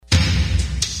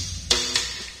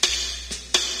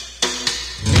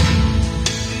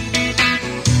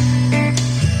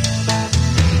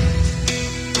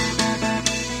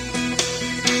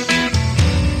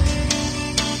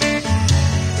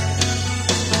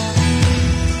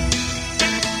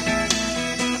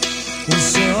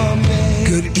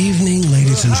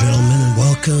ladies and gentlemen, and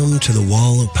welcome to the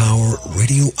Wall of Power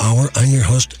Radio Hour. I'm your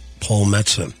host, Paul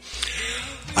Metza.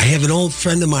 I have an old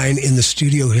friend of mine in the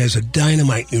studio who has a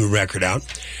dynamite new record out.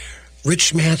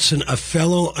 Rich Mattson, a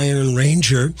fellow Iron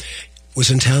Ranger,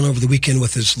 was in town over the weekend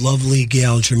with his lovely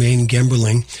gal, Jermaine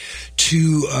Gemberling,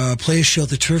 to play a show at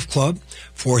the Turf Club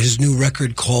for his new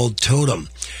record called Totem.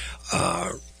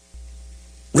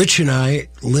 Rich and I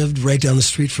lived right down the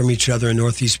street from each other in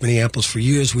Northeast Minneapolis for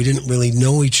years. We didn't really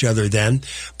know each other then,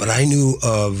 but I knew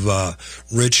of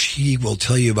Rich. He will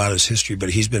tell you about his history, but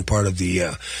he's been part of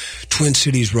the Twin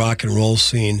Cities rock and roll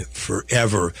scene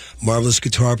forever. Marvelous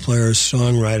guitar player,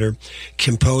 songwriter,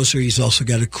 composer. He's also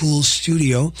got a cool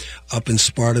studio up in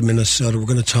Sparta, Minnesota. We're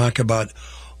going to talk about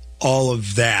all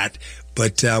of that,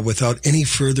 but without any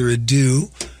further ado,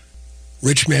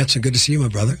 Rich Mattson, good to see you, my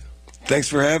brother. Thanks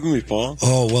for having me, Paul.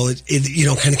 Oh, well, it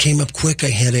kind of came up quick. I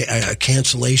had a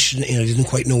cancellation, and I didn't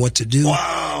quite know what to do.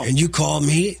 Wow. And you called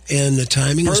me, and the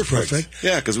timing was perfect.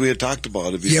 Yeah, because we had talked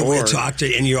about it before. Yeah, we had talked,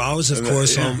 and you always, of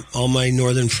course, all my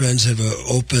northern friends have an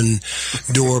open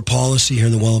door policy here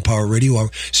in the Wall of Power Radio Hour.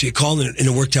 So you called, and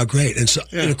it worked out great. And, so,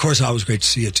 and of course, always great to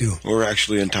see you, too. We're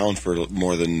actually in town for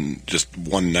more than just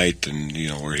one night, and,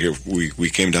 we're here. We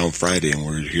came down Friday, and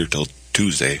we're here till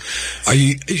Tuesday.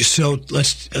 So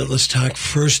let's talk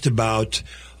first about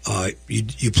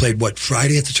you played what,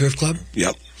 Friday at the Turf Club?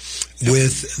 Yep.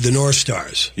 With the North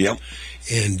Stars. Yep.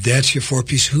 And that's your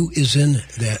four-piece. Who is in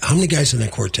that? How many guys in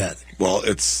that quartet? Well,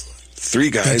 it's three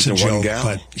guys and one gal.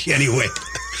 But anyway,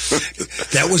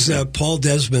 that was Paul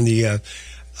Desmond, the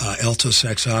alto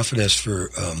saxophonist for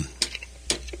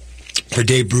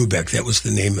Dave Brubeck. That was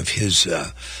the name of his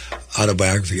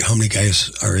autobiography. How many guys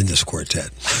are in this quartet?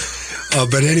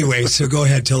 But anyway, so go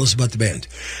ahead, tell us about the band.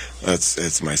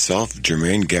 It's myself.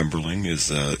 Jermaine Gemberling is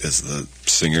the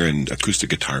singer and acoustic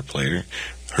guitar player.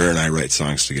 Her and I write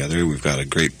songs together. We've got a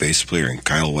great bass player in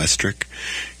Kyle Westrick.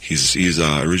 He's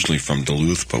originally from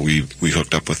Duluth, but we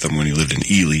hooked up with him when he lived in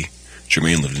Ely.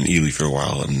 Jermaine lived in Ely for a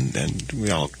while, and we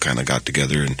all kind of got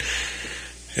together, and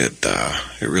it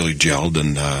really gelled.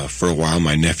 And for a while,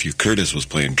 my nephew Curtis was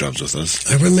playing drums with us.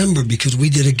 I remember because we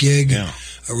did a gig. Yeah.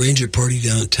 A Ranger party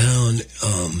downtown,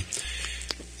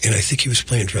 and I think he was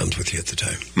playing drums with you at the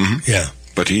time. Mm-hmm. Yeah,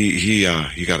 but he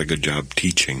got a good job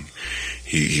teaching.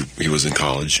 He was in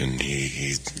college, and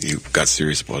he got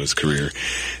serious about his career,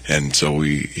 and so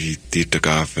he took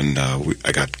off, and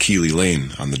I got Keely Lane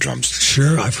on the drums.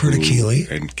 Sure, I've heard of Keely.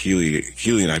 And Keely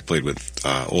and I played with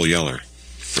Ole Yeller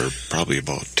for probably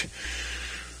about.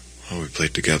 We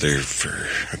played together for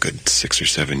a good 6 or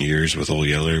 7 years with Ole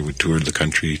Yeller. We toured the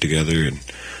country together, and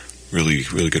really,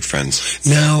 really good friends.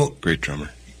 Now, great drummer.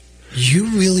 You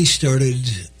really started,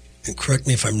 and correct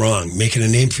me if I'm wrong, making a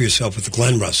name for yourself with the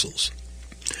Glenn Russells.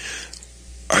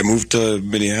 I moved to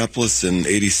Minneapolis in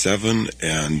 '87,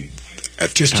 and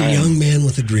at just the time, a young man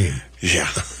with a dream.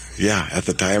 Yeah. At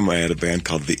the time, I had a band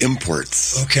called The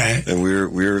Imports. Okay. And we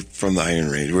were from the Iron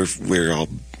Range. We were all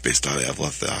based out of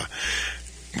Evelyn.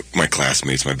 My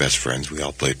classmates, my best friends, we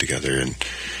all played together,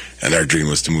 and our dream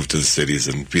was to move to the cities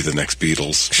and be the next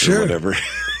Beatles or whatever.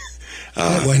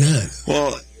 Why not?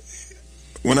 Well,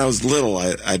 when I was little,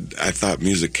 I thought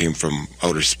music came from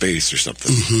outer space or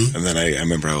something. Mm-hmm. And then I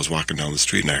remember I was walking down the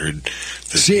street and I heard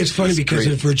this. See, it's funny because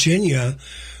in Virginia,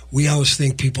 we always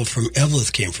think people from Evelyn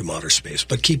came from outer space,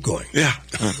 but keep going. Yeah.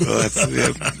 Well,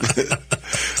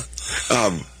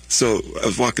 so I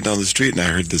was walking down the street and I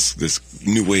heard this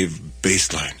new wave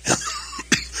bass line.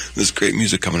 This great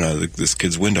music coming out of this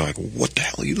kid's window. I go, what the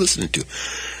hell are you listening to?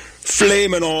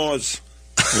 Flamin' Oz.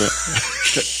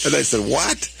 And I said,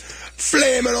 what?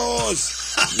 Flamin'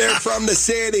 Oz. They're from the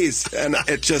cities. And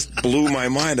it just blew my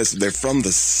mind. I said, they're from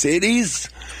the cities?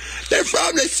 They're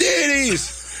from the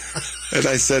cities. And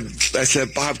I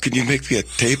said, Bob, can you make me a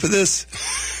tape of this?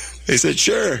 He said,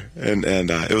 sure. And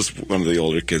it was one of the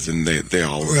older kids, and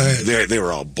they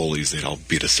were all bullies. They'd all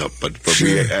beat us up. But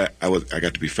sure. I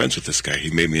got to be friends with this guy. He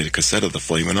made me a cassette of the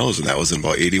Flamin' O's, and that was in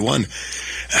about 81. And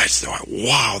I just thought,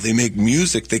 wow, they make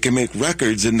music. They can make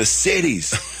records in the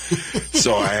cities.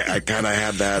 So I kind of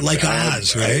had that. Like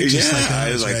Oz, right? Just like Oz,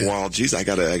 I was like, well, geez, I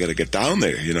gotta get down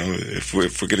there. If we're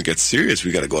going to get serious,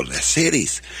 we got to go to the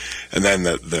cities. And then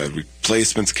the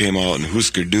replacements came out, and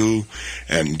Husker Du,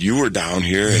 and you were down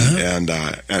here, and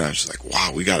I was just like,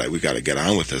 wow, we gotta get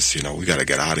on with this. We got to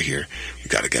get out of here. We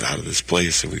got to get out of this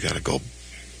place, and we got to go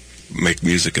make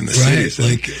music in the cities.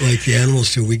 Like the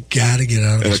Animals do. We got to get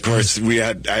out of this place. And of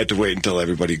course, I had to wait until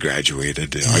everybody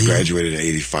graduated. I graduated in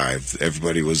 '85.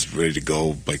 Everybody was ready to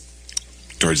go, like,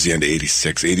 towards the end of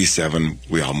 '86. '87,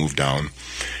 we all moved down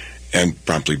and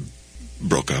promptly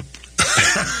broke up.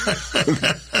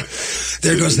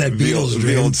 There goes that Beatles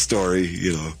dream. The old story,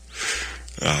 you know.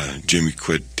 Jimmy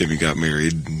quit, Timmy got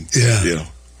married, and, Yeah. you know.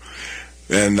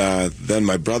 And then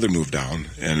my brother moved down,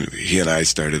 and he and I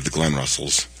started the Glenn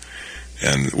Russells,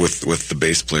 and with the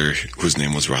bass player whose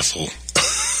name was Russell.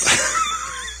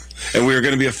 And we were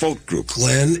going to be a folk group.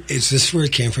 Glenn, is this where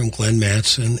it came from? Glenn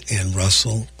Matson and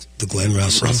Russell, the Glenn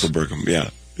Russells? Russell Burkham, yeah.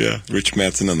 Rich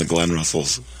Matson and the Glenn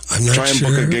Russells. I'm not Try and sure.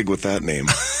 book a gig with that name.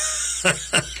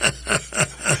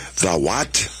 The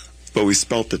what? But we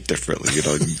spelt it differently, you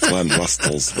know. Glenn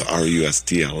Russells,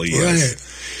 Rustles. Right.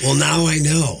 Well, now I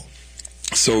know.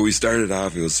 So we started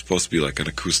off, it was supposed to be like an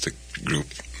acoustic group,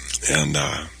 and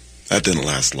that didn't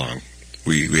last long.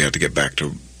 We had to get back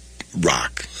to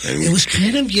rock. And It was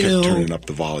kind of, you kept know, turning up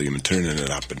the volume and turning it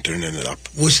up and turning it up.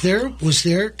 was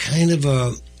there kind of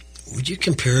a, would you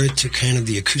compare it to kind of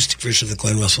the acoustic version of the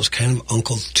Glenn Russells, kind of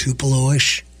Uncle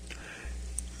Tupelo-ish?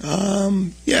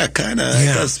 Yeah, kind of.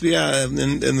 Yeah. Yeah,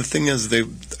 and the thing is,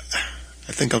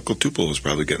 I think Uncle Tupelo was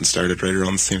probably getting started right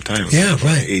around the same time. Yeah,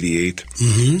 right. 88,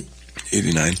 Mm-hmm.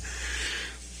 89.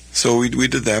 So we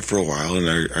did that for a while, and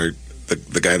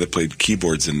the guy that played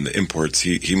keyboards in the imports,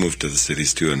 he moved to the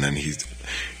cities too, and then he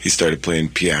started playing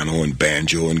piano and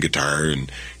banjo and guitar,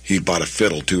 and he bought a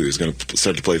fiddle too. He was going to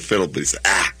start to play fiddle, but he said,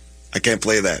 I can't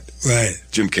play that. Right.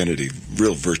 Jim Kennedy,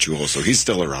 real virtuoso. He's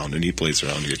still around, and he plays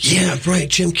around here too. Yeah, right.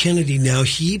 Jim Kennedy. Now,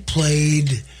 he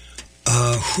played,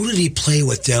 who did he play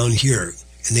with down here?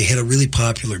 And they had a really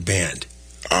popular band.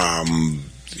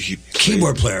 He played,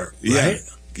 Keyboard player, right?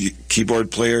 Yeah,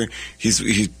 keyboard player.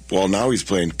 Now he's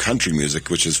playing country music,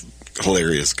 which is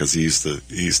hilarious because he used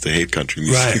to hate country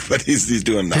music, Right. but he's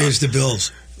doing that. Pays the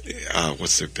bills.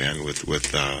 What's their band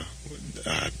with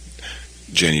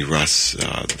Jenny Russ?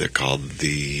 They're called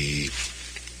the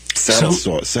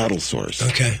Saddle Sores.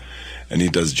 Okay. And he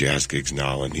does jazz gigs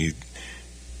now, and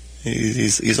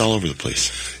he's all over the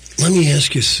place. Let me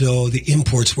ask you, so the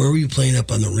imports, where were you playing up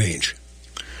on the range?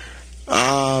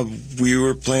 We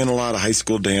were playing a lot of high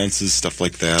school dances, stuff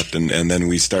like that, and then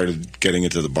we started getting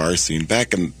into the bar scene.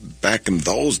 Back in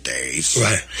those days,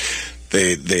 Right.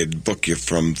 they'd book you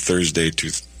from Thursday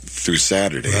through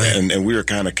Saturday, Right. and we were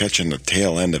kind of catching the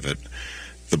tail end of it.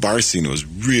 The bar scene was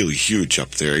really huge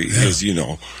up there. It was, you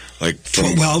know, like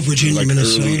from Virginia, like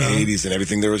Minnesota. early 80s and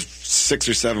everything. There was 6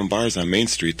 or 7 bars on Main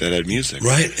Street that had music.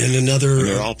 Right, and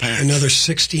they're all packed. another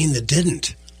 16 that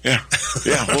didn't. Yeah,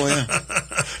 oh yeah.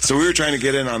 So we were trying to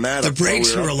get in on that. The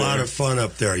breaks were a lot of fun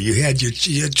up there. You had your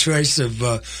choice of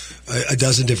a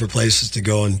dozen different places to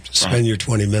go and spend your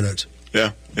 20 minutes.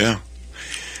 Yeah.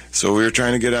 So we were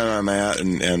trying to get in on that,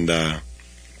 and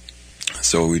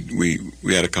so we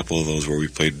had a couple of those where we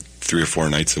played 3 or 4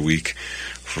 nights a week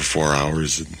for 4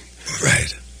 hours. And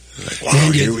Right. like,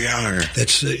 wow, here we are.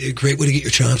 That's a great way to get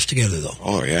your chops together, though.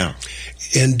 Oh, yeah.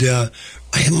 And I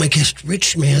have my guest,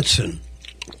 Rich Matson.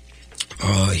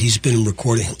 He's been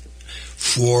recording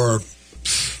for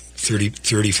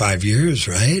 35 years,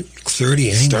 right? 30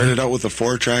 anyway. Started out with a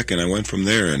 4-track, and I went from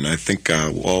there. And I think,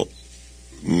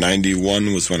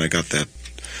 91 was when I got that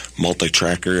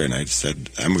multi-tracker, and I said,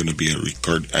 I'm going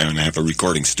to have a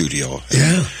recording studio.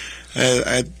 Yeah.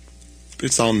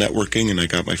 It's all networking, and I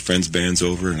got my friends' bands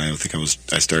over, and I think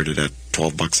I started at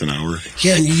 $12 an hour.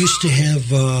 Yeah, and you used to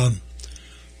have a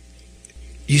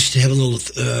little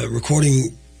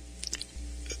recording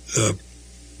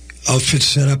outfit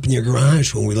set up in your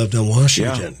garage when we lived on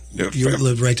Washington. Yeah. You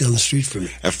lived right down the street from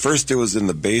me. At first, it was in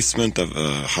the basement of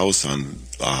a house on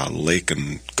Lake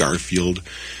and Garfield.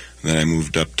 And then I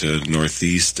moved up to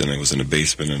Northeast, and I was in a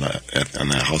basement on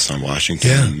that house on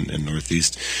Washington in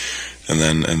Northeast. And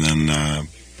then I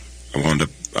wound up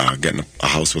getting a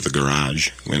house with a garage,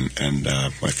 and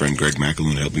my friend Greg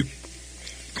McAloon helped me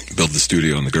build the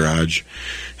studio in the garage.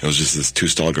 It was just this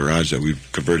 2-stall garage that we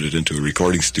converted into a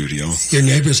recording studio. Your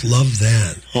neighbors loved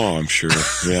that. Oh, I'm sure.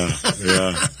 Yeah.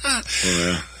 Oh,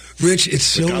 yeah. Rich,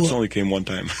 it's The so... cops only came one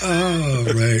time. Oh,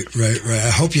 right. I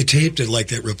hope you taped it like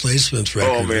that Replacements record.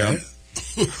 Oh, man. Right?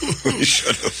 We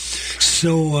should have.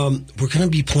 So we're going to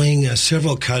be playing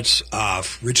several cuts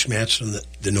off Rich Matson,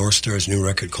 the North Star's new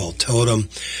record called Totem.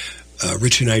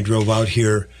 Rich and I drove out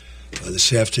here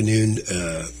this afternoon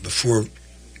before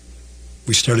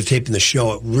we started taping the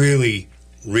show. It really,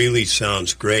 really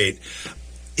sounds great.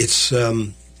 It's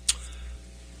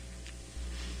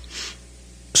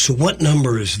so what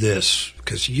number is this?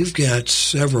 Because you've got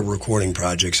several recording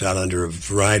projects out under a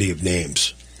variety of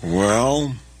names.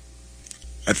 Well,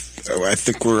 I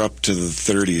think we're up to the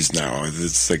 30s now.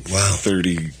 It's like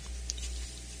 31,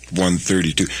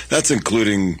 32. That's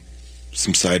including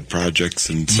some side projects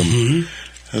and some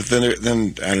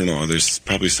Then I don't know. There's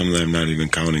probably some that I'm not even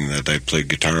counting that I played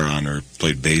guitar on or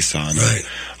played bass on. Right.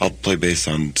 I'll play bass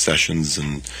on sessions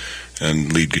and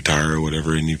lead guitar or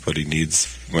whatever anybody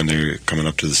needs when they're coming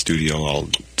up to the studio. I'll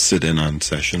sit in on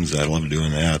sessions. I love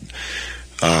doing that.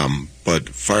 But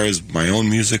as far as my own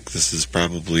music, this is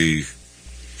probably,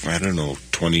 I don't know,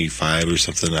 25 or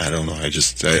something. I don't know. I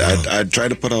try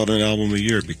to put out an album a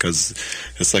year because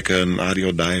it's like an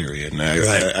audio diary. And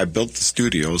I built the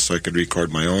studio so I could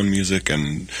record my own music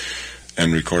and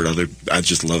record other. I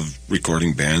just love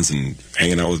recording bands and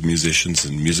hanging out with musicians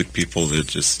and music people. That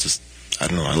just I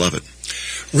don't know. I love it.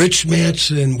 Rich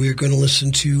Manson, we're going to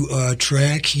listen to a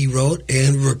track he wrote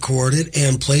and recorded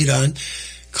and played on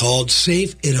called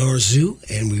Safe in Our Zoo,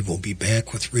 and we will be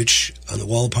back with Rich on the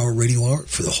Wall of Power Radio Hour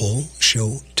for the whole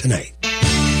show tonight.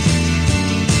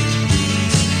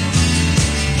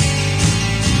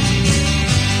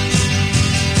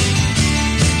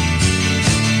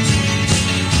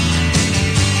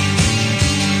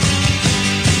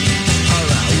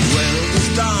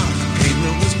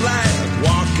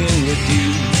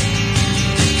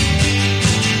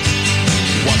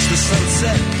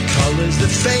 Colors that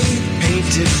fade,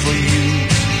 painted for you.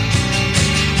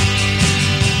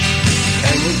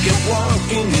 And we get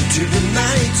walking into the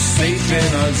night, safe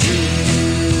in our zoo.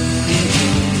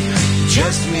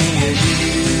 Just me and you,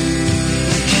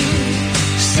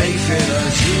 safe in our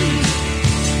zoo.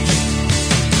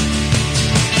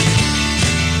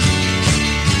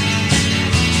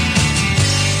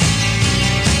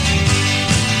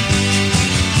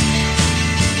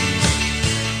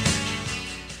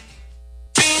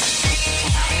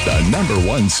 The number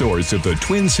one source of the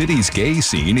Twin Cities gay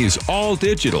scene is all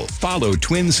digital. Follow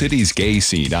Twin Cities Gay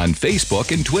Scene on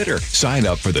Facebook and Twitter. Sign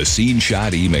up for the Scene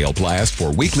Shot email blast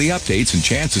for weekly updates and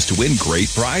chances to win great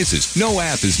prizes. No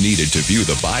app is needed to view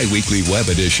the bi-weekly web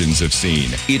editions of Scene.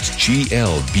 It's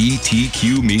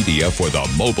GLBTQ media for the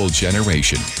mobile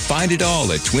generation. Find it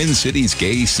all at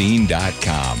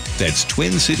TwinCitiesGayScene.com. That's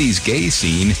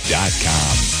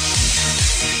TwinCitiesGayScene.com.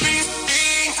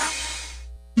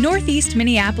 Northeast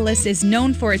Minneapolis is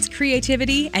known for its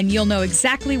creativity, and you'll know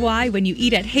exactly why when you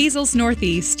eat at Hazel's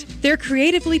Northeast. Their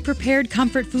creatively prepared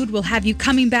comfort food will have you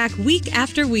coming back week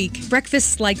after week.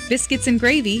 Breakfasts like biscuits and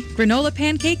gravy, granola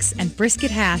pancakes, and brisket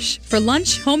hash. For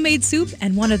lunch, homemade soup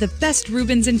and one of the best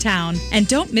Reubens in town. And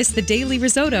don't miss the daily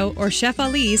risotto or Chef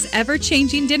Ali's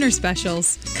ever-changing dinner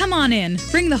specials. Come on in.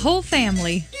 Bring the whole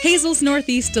family. Hazel's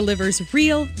Northeast delivers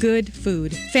real good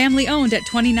food. Family owned at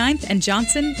 29th and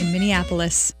Johnson in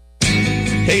Minneapolis.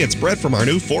 Hey, it's Brett from our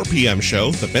new 4 p.m.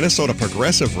 show, the Minnesota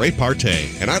Progressive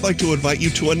Repartee, and I'd like to invite you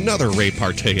to another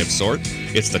repartee of sort.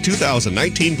 It's the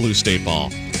 2019 Blue State Ball.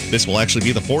 This will actually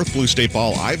be the 4th Blue State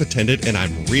Ball I've attended, and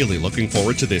I'm really looking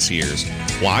forward to this year's.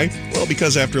 Why? Well,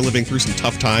 because after living through some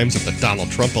tough times of the Donald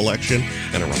Trump election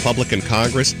and a Republican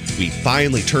Congress, we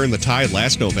finally turned the tide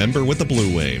last November with the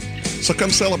Blue Wave. So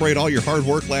come celebrate all your hard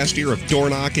work last year of door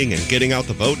knocking and getting out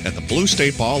the vote at the Blue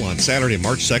State Ball on Saturday,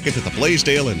 March 2nd at the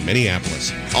Blaisdell in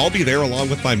Minneapolis. I'll be there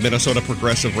along with my Minnesota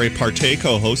Progressive Repartee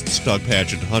co-hosts Doug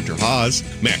Padgett and Hunter Haas.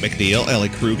 Matt McNeil, Ellie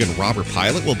Krug, and Robert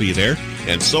Pilot will be there,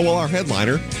 and so will our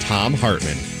headliner, Tom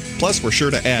Hartman. Plus, we're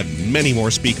sure to add many more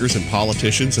speakers and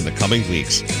politicians in the coming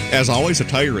weeks. As always,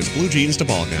 attire is blue jeans to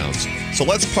ball gowns. So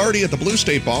let's party at the Blue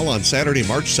State Ball on Saturday,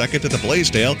 March 2nd at the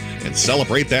Blaisdell and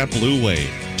celebrate that blue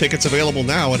wave. Tickets available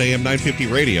now at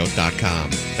am950radio.com.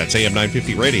 That's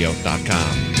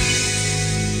am950radio.com.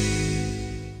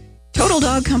 Total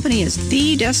Dog Company is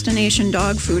the destination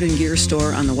dog food and gear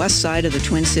store on the west side of the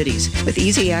Twin Cities with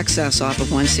easy access off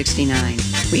of 169.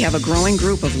 We have a growing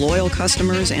group of loyal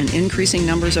customers and increasing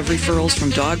numbers of referrals from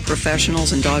dog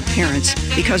professionals and dog parents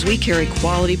because we carry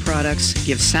quality products,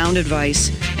 give sound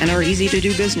advice, and are easy to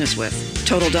do business with.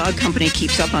 Total Dog Company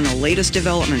keeps up on the latest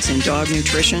developments in dog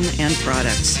nutrition and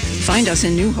products. Find us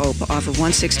in New Hope off of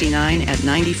 169 at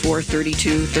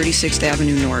 9432 36th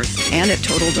Avenue North and at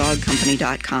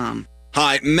TotalDogCompany.com.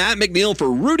 Hi, Matt McNeil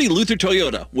for Rudy Luther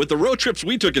Toyota. With the road trips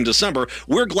we took in December,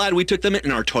 we're glad we took them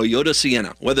in our Toyota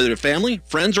Sienna. Whether they're family,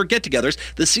 friends, or get-togethers,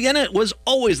 the Sienna was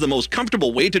always the most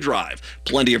comfortable way to drive.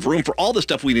 Plenty of room for all the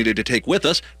stuff we needed to take with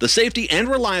us, the safety and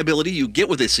reliability you get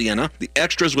with a Sienna, the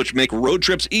extras which make road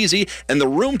trips easy, and the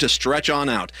room to stretch on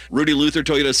out. Rudy Luther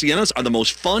Toyota Siennas are the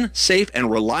most fun, safe, and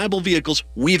reliable vehicles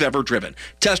we've ever driven.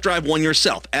 Test drive one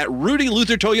yourself at Rudy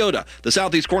Luther Toyota, the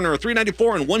southeast corner of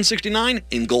 394 and 169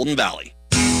 in Golden Valley.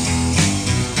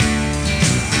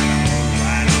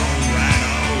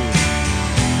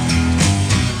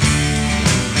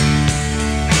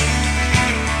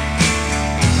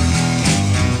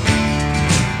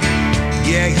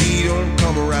 Yeah, he don't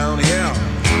come around here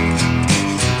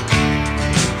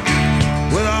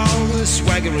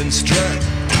swagger and strut.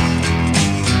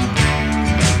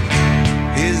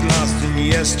 He's lost in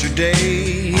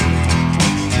yesterday.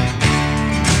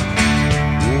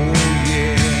 Oh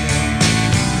yeah.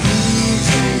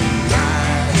 Easy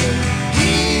rider,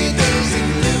 he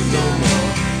doesn't live no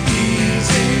more.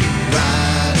 Easy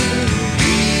rider,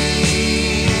 he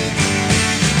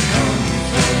comes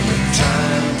from a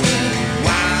time when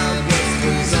Wild West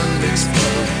was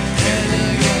unexplored and a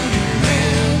young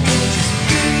man was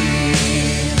free.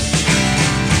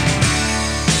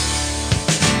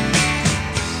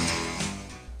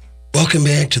 Welcome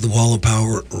back to the Wall of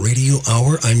Power Radio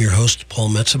Hour. I'm your host, Paul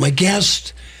Metsa. My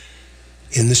guest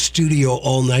in the studio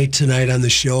all night tonight on the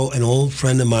show, an old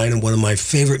friend of mine and one of my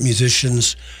favorite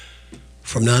musicians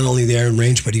from not only the Iron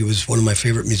Range, but he was one of my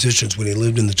favorite musicians when he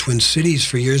lived in the Twin Cities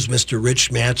for years, Mr. Rich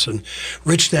Mattson.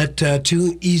 Rich, that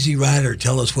tune, Easy Rider,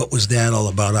 tell us what was that all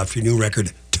about off your new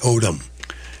record, Totem?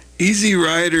 Easy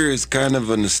Rider is kind of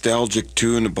a nostalgic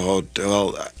tune about,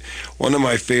 well, one of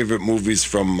my favorite movies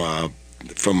from my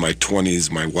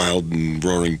 20s, my wild and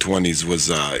roaring 20s,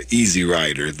 was Easy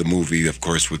Rider, the movie, of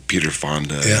course, with Peter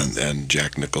Fonda and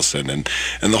Jack Nicholson. And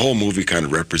the whole movie kind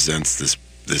of represents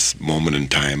this moment in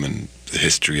time and the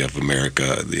history of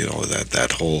America, you know,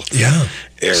 that whole era.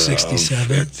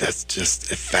 67. That's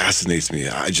just, it fascinates me.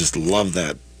 I just love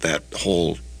that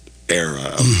whole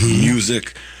era of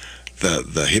music.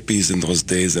 The hippies in those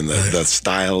days and the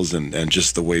styles and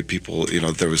just the way people, you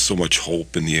know, there was so much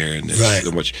hope in the air and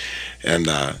so much, and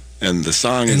the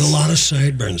song and is, a lot of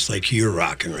sideburns like you're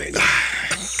rocking right now.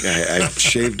 I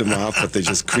shaved them off, but they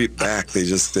just creep back. They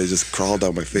just crawl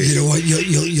down my face. You know what?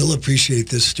 You'll appreciate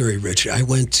this story, Rich. I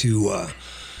went to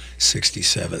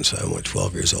 67, so I went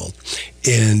 12 years old,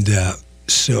 and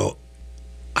so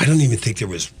I don't even think there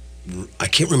was. I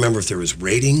can't remember if there was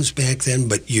ratings back then,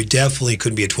 but you definitely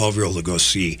couldn't be a 12-year-old to go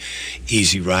see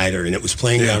Easy Rider, and it was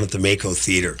playing down at the Mako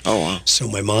Theater. Oh, wow. So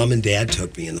my mom and dad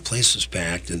took me, and the place was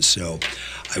packed, and so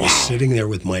I was sitting there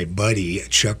with my buddy,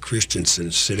 Chuck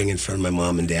Christensen, sitting in front of my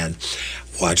mom and dad,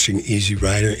 watching Easy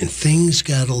Rider, and things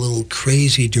got a little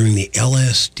crazy during the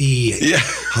LSD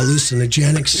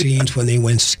hallucinogenic scenes when they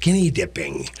went skinny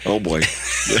dipping. Oh, boy.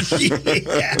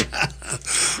 Yeah.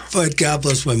 But God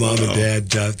bless my mom and dad.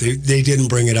 They didn't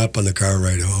bring it up on the car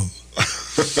ride home.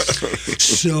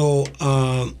 So,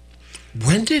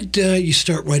 when did you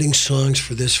start writing songs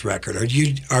for this record?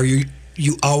 Are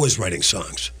you always writing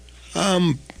songs?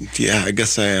 Yeah, I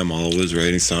guess I am always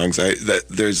writing songs.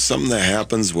 There's something that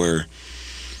happens where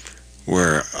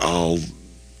I'll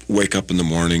wake up in the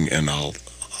morning and I'll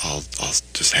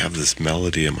just have this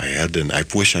melody in my head, and I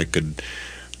wish I could.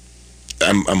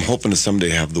 I'm hoping to someday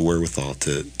have the wherewithal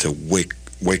to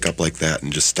wake up like that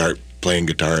and just start playing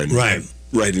guitar and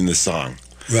writing the song.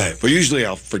 Right. But usually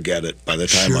I'll forget it by the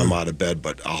time I'm out of bed.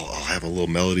 But I'll have a little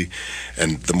melody,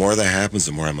 and the more that happens,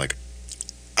 the more I'm like,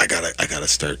 I gotta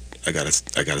start. I gotta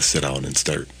sit down and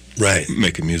start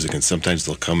making music. And sometimes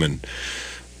they'll come in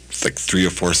like 3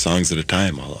 or 4 songs at a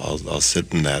time. I'll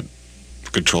sit in that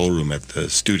control room at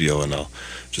the studio and I'll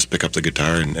just pick up the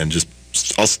guitar and just.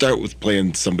 I'll start with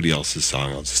playing somebody else's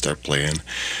song. I'll just start playing, and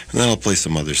then I'll play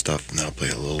some other stuff, and then I'll play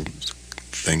a little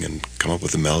thing and come up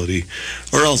with a melody.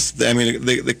 Or else, I mean,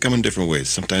 they come in different ways.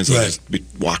 Sometimes I'll just be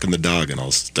walking the dog, and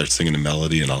I'll start singing a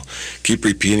melody, and I'll keep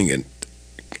repeating it.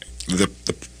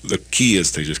 The key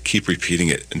is to just keep repeating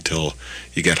it until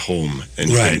you get home, and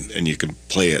you can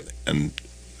play it, and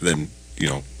then, you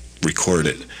know, record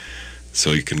it,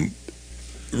 so you can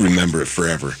remember it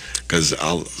forever, because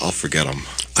I'll forget them.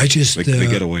 They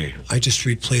get away. I just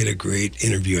replayed a great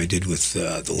interview I did with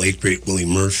the late, great Willie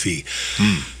Murphy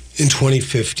in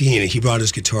 2015. He brought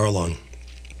his guitar along,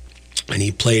 and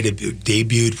he played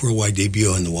worldwide debut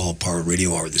on the Wall of Power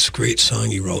Radio Hour, this great song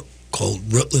he wrote called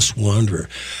Rootless Wanderer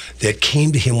that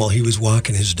came to him while he was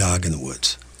walking his dog in the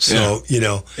woods. So, you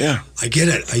know, I get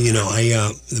it.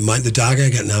 The dog I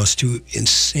got now is too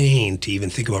insane to even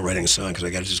think about writing a song because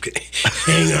I got to just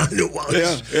hang on to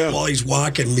it while he's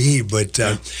walking me. But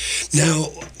now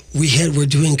we're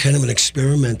doing kind of an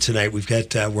experiment tonight. We've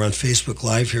got we're on Facebook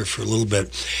Live here for a little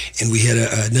bit, and we had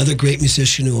another great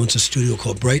musician who owns a studio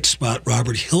called Bright Spot,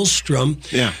 Robert Hillstrom,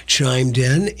 chimed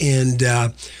in, and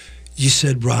you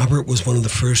said Robert was one of the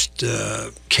first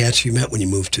cats you met when you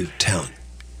moved to town.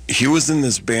 He was in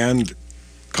this band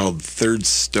called Third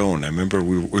Stone. I remember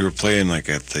we were playing like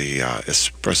at the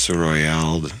Espresso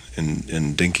Royale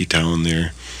in Dinkytown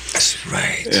there. That's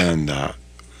right. And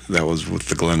that was with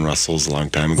the Glenn Russells a long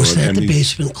time ago. Was that the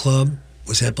Basement Club?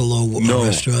 Was that below a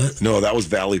restaurant? No, that was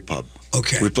Valley Pub.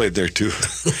 Okay. We played there too.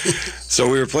 So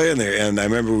we were playing there, and I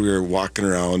remember we were walking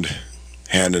around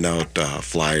handing out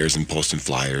flyers and posting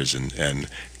flyers, and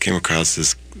came across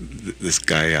this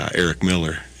guy Eric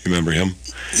Miller. You remember him?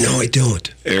 No, I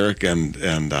don't. Eric and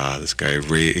this guy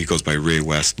Ray. He goes by Ray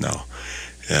West now,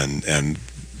 and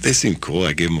they seem cool.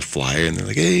 I gave him a flyer, and they're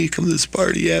like, "Hey, come to this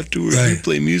party afterwards. Right. We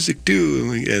play music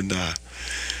too."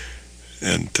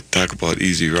 And to talk about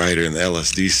Easy Rider and the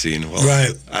LSD scene. Well,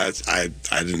 Right.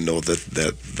 I didn't know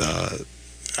that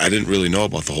I didn't really know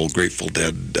about the whole Grateful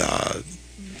Dead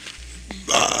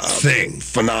Thing.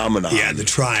 phenomenon. Yeah, the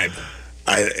tribe.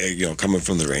 Coming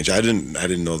from the range, I didn't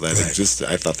know that Right. existed.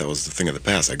 I thought that was the thing of the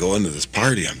past. I go into this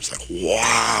party, I'm just like,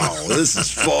 wow, this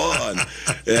is fun.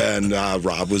 And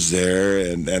Rob was there,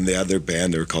 and they had their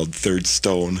band. They were called Third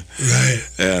Stone. Right.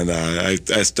 And I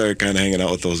started kind of hanging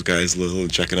out with those guys a little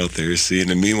and checking out their scene.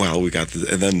 And meanwhile, we got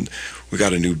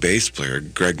a new bass player,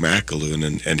 Greg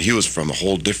McAloon, and he was from a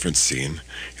whole different scene.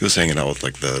 He was hanging out with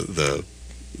like the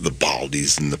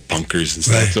Baldies and the punkers and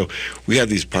stuff. Right. So we had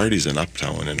these parties in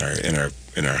Uptown in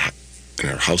our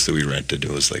house that we rented.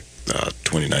 It was like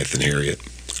 29th and Harriet,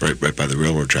 right by the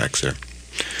railroad tracks there.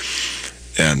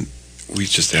 And we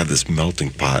just had this melting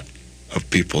pot of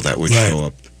people that would Right. show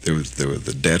up. There were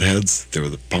the Deadheads, there were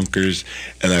the punkers,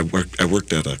 and I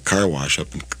worked at a car wash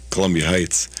up in Columbia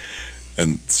Heights.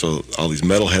 And so all these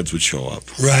metalheads would show up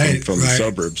Right, from the right.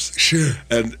 suburbs. Sure.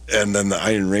 And then the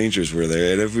Iron Rangers were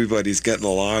there, and everybody's getting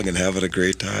along and having a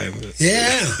great time.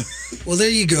 Yeah. Well, there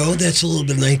you go. That's a little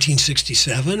bit of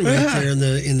 1967 right Yeah. there in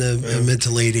the mid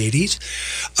to late 80s.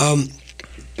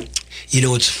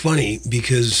 It's funny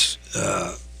because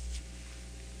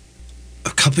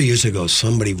a couple of years ago,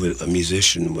 a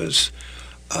musician was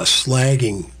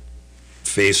slagging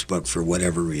Facebook for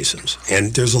whatever reasons.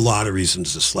 And there's a lot of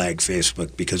reasons to slag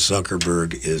Facebook, because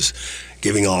Zuckerberg is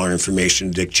giving all our information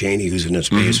to Dick Cheney, who's in his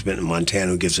basement in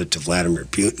Montana, who gives it to Vladimir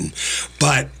Putin.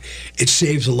 But it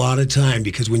saves a lot of time,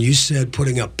 because when you said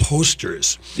putting up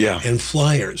posters Yeah. and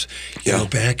flyers, you Yeah. know,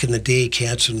 back in the day,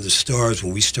 Cats into the Stars,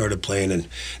 when we started playing in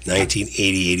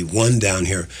 1980, 81 down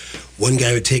here, one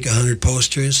guy would take 100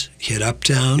 posters, hit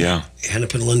Uptown, Yeah.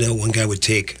 Hennepin, Lindale. One guy would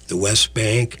take the West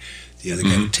Bank. The other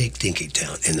guy would take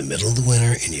Dinkytown in the middle of the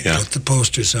winter, and you Yeah. put the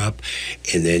posters up,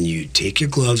 and then you take your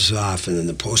gloves off, and then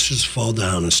the posters fall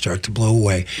down and start to blow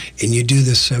away. And you do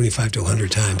this 75 to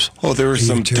 100 times. Oh, there were in your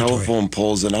some territory. telephone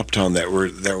poles in Uptown that were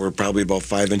probably about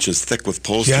 5 inches thick with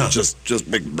posters, Yeah.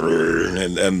 just big brrr,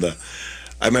 and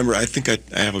I remember. I think I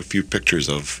have a few pictures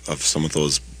of some of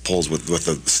those poles with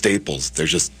the staples. They're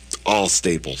just all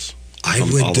staples. I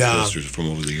from would, all the posters from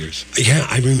over the years. Yeah,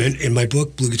 I remember in my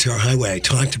book, Blue Guitar Highway, I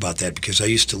talked about that, because I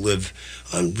used to live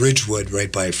on Bridgewood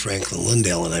right by Franklin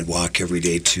Lindale, and I'd walk every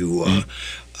day to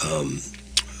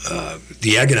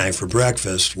the Egg and I for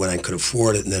breakfast when I could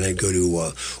afford it, and then I'd go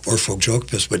to Orfolk Joke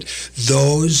Fest. But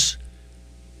those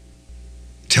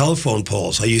telephone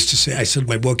poles, I said in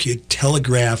my book, you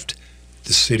telegraphed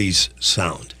the city's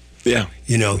sound. Yeah.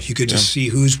 You know, you could just see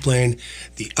who's playing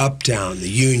the Uptown, the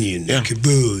Union, the Yeah.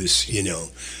 Caboose, you know.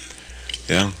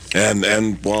 Yeah,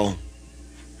 and well,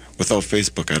 without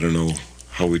Facebook, I don't know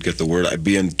how we'd get the word. I'd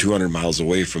be 200 miles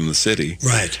away from the city.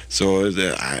 Right. So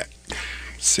I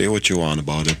say what you want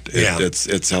about it. Yeah.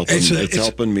 It's helping. It's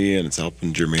helping me, and it's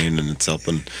helping Jermaine, and it's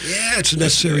helping. Yeah, it's a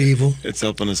necessary evil. It's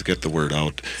helping us get the word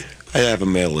out. I have a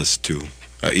mail list too,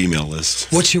 email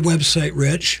list. What's your website,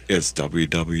 Rich? It's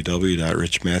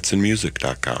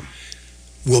www.richmatsonmusic.com.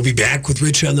 We'll be back with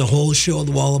Rich on the whole show,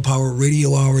 the Wall of Power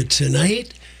Radio Hour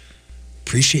tonight.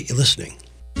 Appreciate you listening.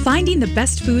 Finding the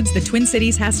best foods the Twin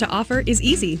Cities has to offer is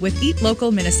easy with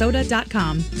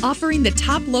EatLocalMinnesota.com. Offering the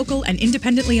top local and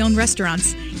independently owned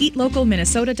restaurants,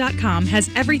 EatLocalMinnesota.com has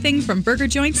everything from burger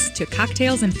joints to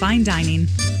cocktails and fine dining.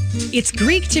 It's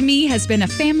Greek to Me has been a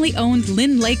family-owned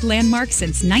Lynn Lake landmark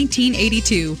since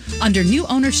 1982. Under new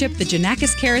ownership, the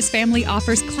Janakis Karas family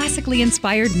offers classically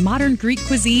inspired modern Greek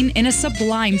cuisine in a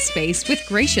sublime space with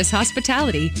gracious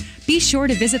hospitality. Be sure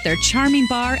to visit their charming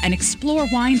bar and explore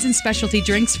wines and specialty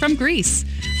drinks from Greece.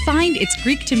 Find It's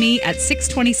Greek to Me at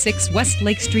 626 West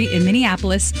Lake Street in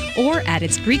Minneapolis or at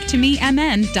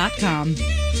itsgreektomemn.com.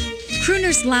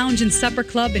 Crooner's Lounge and Supper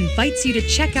Club invites you to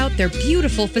check out their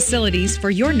beautiful facilities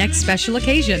for your next special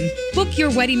occasion. Book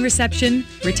your wedding reception,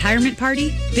 retirement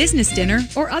party, business dinner,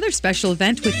 or other special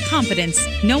event with confidence,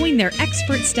 knowing their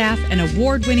expert staff and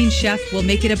award-winning chef will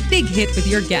make it a big hit with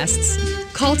your guests.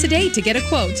 Call today to get a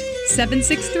quote,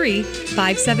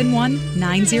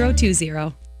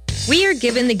 763-571-9020. We are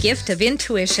given the gift of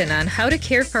intuition on how to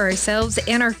care for ourselves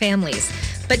and our families.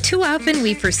 But too often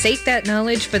we forsake that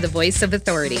knowledge for the voice of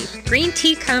authority. Green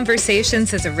Tea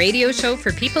Conversations is a radio show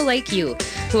for people like you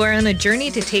who are on a journey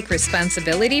to take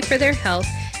responsibility for their health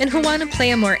and who want to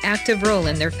play a more active role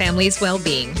in their family's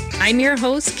well-being. I'm your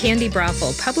host, Candy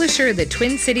Broffel, publisher of the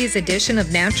Twin Cities edition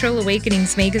of Natural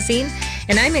Awakenings magazine,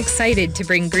 and I'm excited to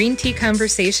bring green tea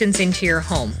conversations into your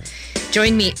home.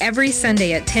 Join me every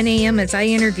Sunday at 10 a.m. as I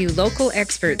interview local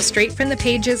experts straight from the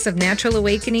pages of Natural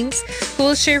Awakenings who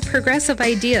will share progressive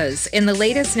ideas and the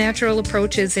latest natural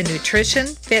approaches in nutrition,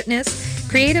 fitness,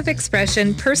 creative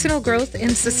expression, personal growth,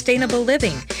 and sustainable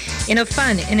living in a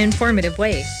fun and informative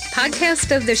way.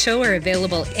 Podcasts of the show are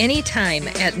available anytime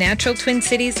at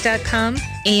naturaltwincities.com,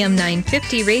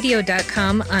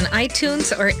 am950radio.com, on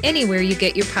iTunes, or anywhere you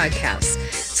get your podcasts.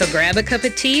 So grab a cup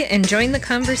of tea and join the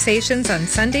conversations on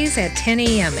Sundays at 10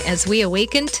 a.m. as we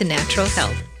awaken to natural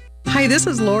health. Hi, this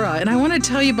is Laura, and I want to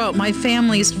tell you about my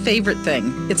family's favorite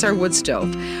thing. It's our wood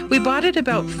stove. We bought it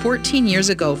about 14 years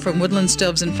ago from Woodland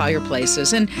Stoves and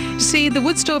Fireplaces. And see, the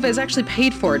wood stove has actually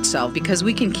paid for itself because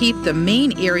we can keep the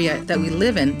main area that we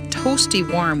live in toasty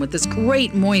warm with this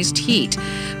great moist heat.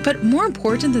 But more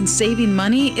important than saving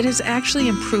money, it has actually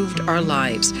improved our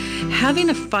lives.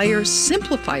 Having a fire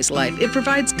simplifies life. It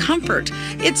provides comfort.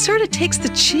 It sort of takes the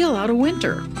chill out of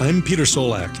winter. I'm Peter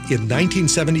Solak. In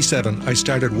 1977, I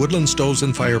started Woodland Stoves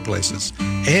and Fireplaces,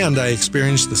 and I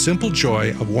experienced the simple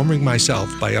joy of warming myself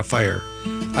by a fire.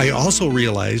 I also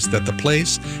realized that the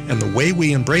place and the way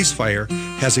we embrace fire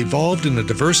has evolved in a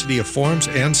diversity of forms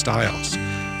and styles.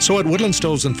 So at Woodland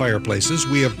Stoves and Fireplaces,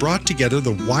 we have brought together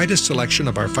the widest selection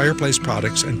of our fireplace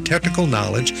products and technical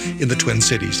knowledge in the Twin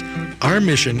Cities. Our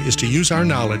mission is to use our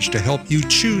knowledge to help you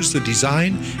choose the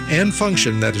design and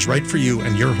function that is right for you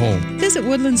and your home. Visit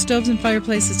Woodland Stoves and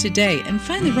Fireplaces today and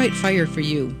find the right fire for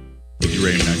you. With your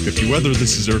AM 950 weather,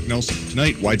 this is Eric Nelson.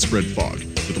 Tonight, widespread fog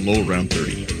with a low around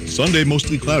 30. Sunday,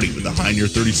 mostly cloudy with a high near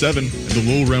 37 and the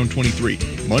low around 23.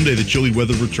 Monday, the chilly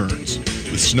weather returns,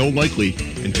 with snow likely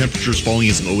and temperatures falling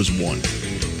as low as 1.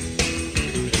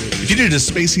 If you needed a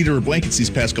space heater or blankets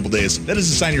these past couple days, that is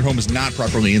a sign your home is not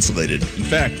properly insulated. In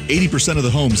fact, 80% of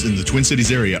the homes in the Twin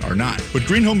Cities area are not. But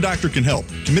Green Home Doctor can help.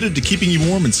 Committed to keeping you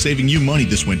warm and saving you money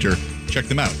this winter. Check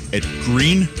them out at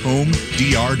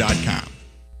greenhomedr.com.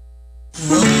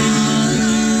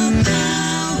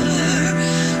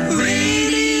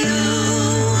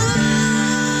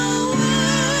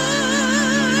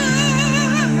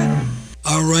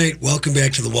 All right, welcome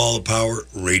back to the Wall of Power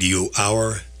Radio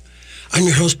Hour. I'm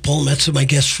your host, Paul Metza. My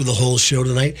guest for the whole show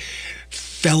tonight,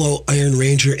 fellow Iron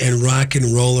Ranger and rock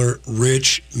and roller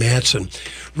Rich Mattson.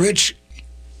 Rich,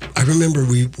 I remember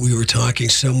we were talking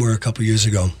somewhere a couple years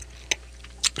ago,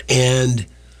 and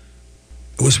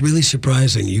it was really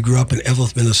surprising. You grew up in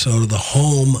Eveleth, Minnesota, the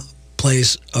home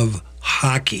place of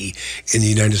hockey in the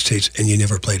United States, and you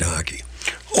never played hockey.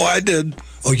 Oh, I did.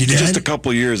 Oh, you did? Just a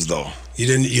couple years, though. You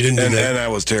didn't do that? And I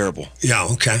was terrible. Yeah,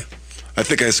 okay. I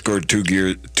think I scored two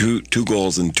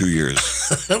goals in 2 years.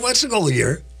 What's a goal a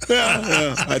year?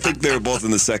 Yeah. I think they were both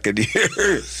in the second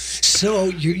year. So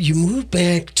you moved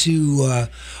back to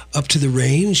up to the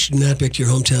range, not back to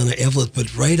your hometown of Eveleth,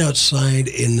 but right outside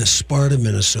in Sparta,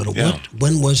 Minnesota. Yeah.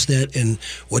 When was that, and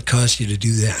what caused you to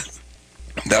do that?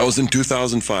 That was in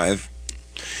 2005.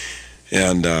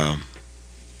 And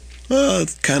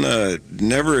kind of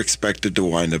never expected to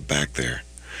wind up back there.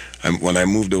 When I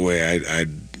moved away, I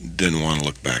didn't want to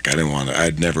look back.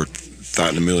 I'd never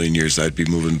thought in a million years I'd be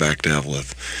moving back to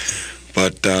Eveleth.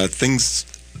 But things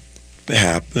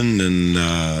happened, and,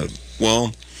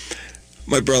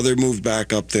 my brother moved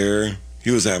back up there.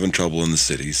 He was having trouble in the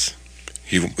cities.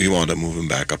 He wound up moving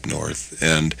back up north,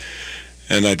 and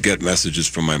I'd get messages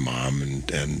from my mom,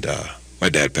 and my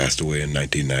dad passed away in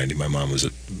 1990. My mom was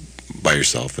by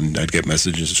herself, and I'd get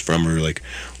messages from her like,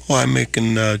 "Oh, I'm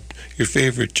making your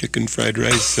favorite chicken fried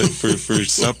rice for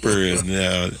supper," and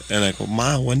I go,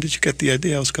 "Ma, when did you get the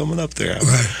idea I was coming up there?"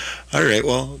 Right. All right,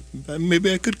 well,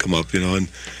 maybe I could come up, And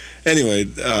anyway,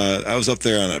 I was up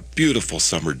there on a beautiful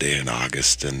summer day in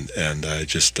August, and I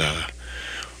just was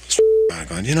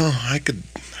going,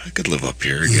 I could live up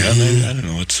here again. Mm-hmm. I don't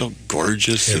know. It's so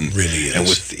gorgeous. It really is. And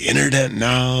with the internet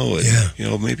now, and,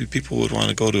 Yeah. maybe people would want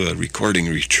to go to a recording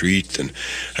retreat. And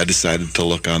I decided to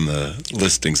look on the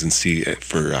listings and see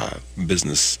for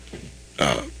business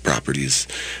properties.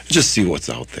 Just see what's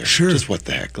out there. Sure. Just what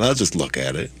the heck. I'll just look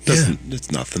at it. Yeah.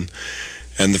 It's nothing.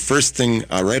 And the first thing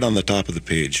right on the top of the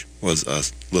page was a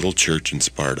little church in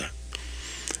Sparta.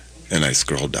 And I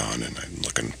scroll down, and I'm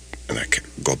looking, and I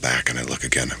go back, and I look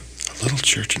again. A little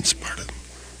church in Sparta.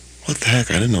 What the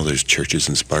heck? I didn't know there's churches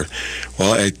in Sparta.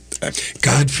 Well,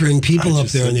 God-fearing people up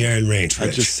there on the Iron Range, Rich.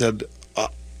 I just said,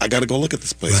 I got to go look at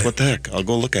this place. Right. What the heck? I'll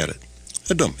go look at it.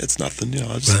 It's nothing.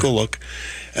 I'll just go look.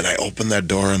 And I opened that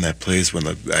door on that place. When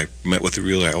I met with the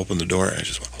realtor, I opened the door, and I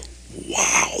just went,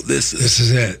 wow, this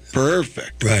is it.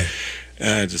 Perfect. Right.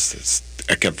 And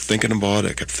I kept thinking about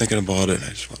it. And I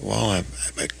just went, well,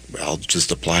 I'll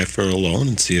just apply for a loan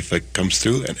and see if it comes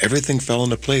through. And everything fell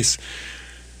into place.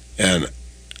 And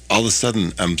all of a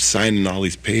sudden, I'm signing all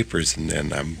these papers,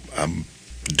 and I'm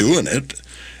doing it.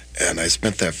 And I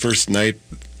spent that first night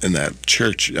in that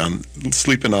church,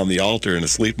 sleeping on the altar in a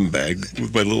sleeping bag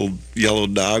with my little yellow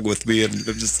dog with me, and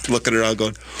I'm just looking around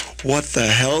going, what the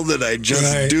hell did I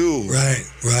just do?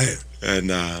 Right.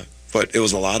 And but it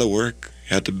was a lot of work.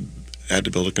 Had to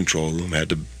build a control room, had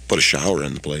to put a shower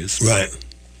in the place. Right.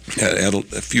 Had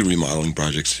a few remodeling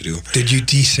projects to do. Did you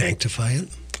desanctify it?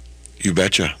 You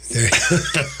betcha.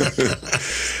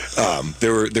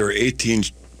 There were 18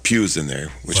 pews in there,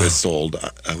 which I sold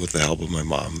with the help of my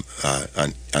mom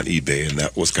on eBay, and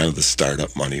that was kind of the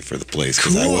startup money for the place,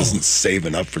 because I wasn't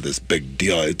saving up for this big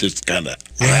deal. It just kind of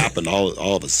happened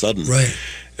all of a sudden. Right.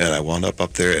 And I wound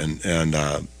up there, and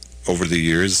over the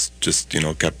years, just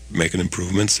kept making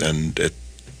improvements, and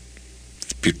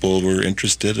people were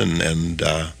interested, and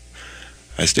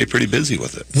I stayed pretty busy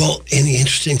with it. Well, and the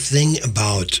interesting thing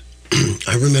about,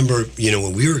 I remember,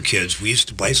 when we were kids, we used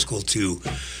to bicycle to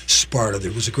Sparta.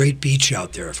 There was a great beach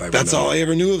out there, if I remember. That's all I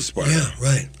ever knew of Sparta. Yeah,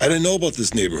 right. I didn't know about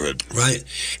this neighborhood. Right.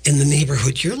 And the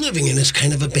neighborhood you're living in is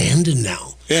kind of abandoned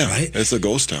now. Yeah, right? It's a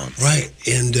ghost town. Right.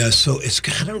 And so it's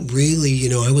kind of really,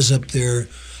 I was up there.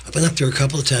 I've been up there a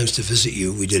couple of times to visit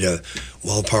you. We did a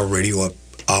Wild Power Radio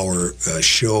Hour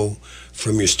show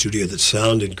from your studio that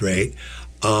sounded great.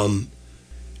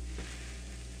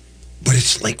 But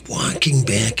it's like walking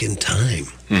back in time.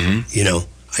 Mm-hmm.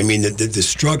 I mean, the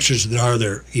structures that are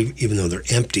there, even though they're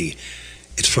empty,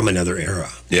 it's from another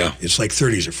era. Yeah. It's like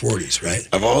 30s or 40s, right?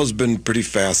 I've always been pretty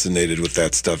fascinated with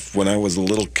that stuff. When I was a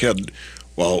little kid,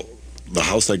 the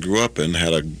house I grew up in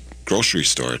had a grocery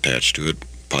store attached to it,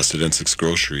 Postadensik's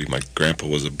Grocery. My grandpa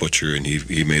was a butcher, and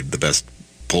he made the best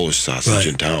Polish sausage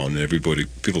in town, and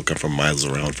people come from miles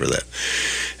around for that.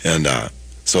 And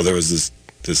so there was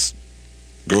this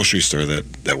grocery store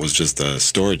that was just a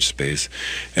storage space,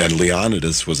 and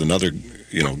Leonidas was another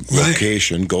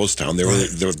location, ghost town.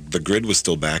 The grid was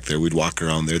still back there. We'd walk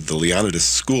around there. The Leonidas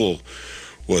school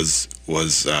was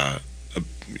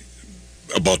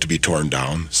about to be torn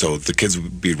down, so the kids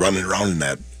would be running around in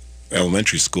that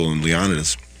elementary school in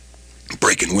Leonidas,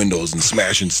 breaking windows and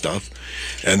smashing stuff.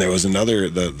 And there was another,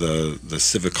 the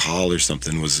civic hall or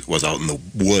something was out in the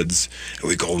woods, and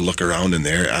we go look around in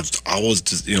there. I was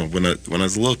just, when I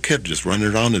was a little kid, just running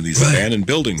around in these abandoned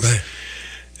buildings. Right.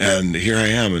 And here I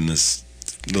am in this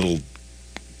little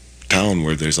town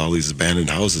where there's all these abandoned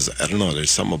houses. I don't know,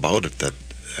 there's something about it that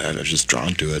I was just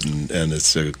drawn to it, and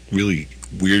it's a really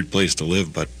weird place to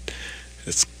live, but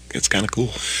it's kind of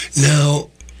cool. Now,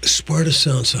 Sparta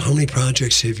Sound, so how many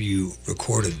projects have you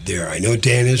recorded there? I know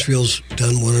Dan Israel's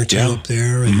done one or two up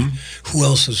there, and who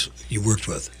else has you worked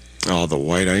with? Oh, the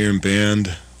White Iron Band,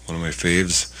 one of my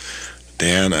faves.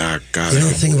 Dan, God. The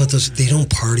thing about those, they don't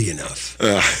party enough.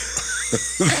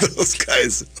 Those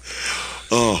guys,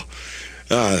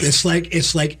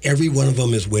 it's like every one of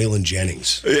them is Waylon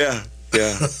Jennings. Yeah.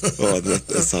 Oh,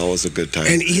 that's always a good time.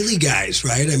 And Ely guys,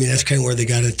 right? I mean, that's kind of where they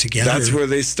got it together. That's where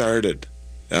they started.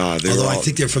 Although I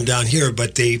think they're from down here,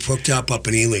 but they hooked up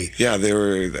in Ely. Yeah, they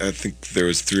were. I think there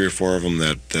was 3 or 4 of them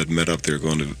that met up. They were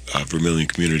going to Vermilion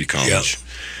Community College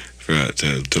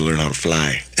to learn how to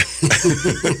fly.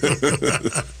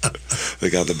 They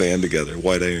got the band together,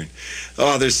 White Iron.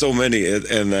 Oh, there's so many,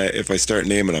 and if I start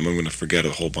naming them, I'm going to forget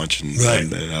a whole bunch, and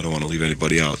I don't want to leave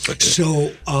anybody out. But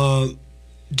so.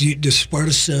 Does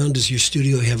Sparta Sound, does your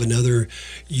studio have another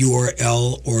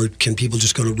URL, or can people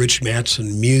just go to Rich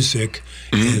Mattson Music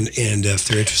and if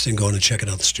they're interested in going and checking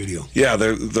out the studio? Yeah,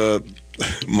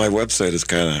 my website is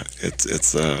kind of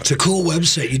it's a cool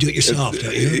website. You do it yourself,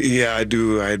 don't you? Yeah, I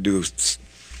do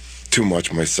too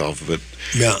much myself, but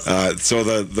so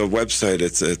the website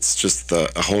it's just a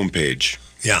homepage.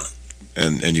 Yeah.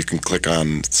 And you can click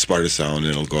on Sparta Sound,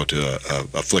 and it'll go to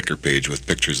a Flickr page with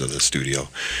pictures of the studio.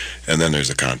 And then there's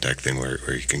a contact thing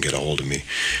where you can get a hold of me.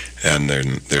 And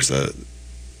then there's a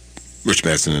Rich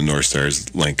Mattson and North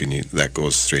Stars link, and that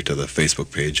goes straight to the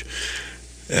Facebook page.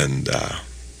 And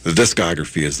the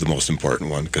discography is the most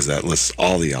important one, because that lists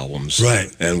all the albums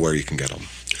and where you can get them.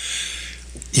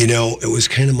 It was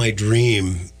kind of my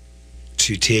dream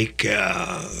to take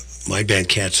my band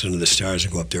Cats Under the Stars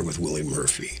and go up there with Willie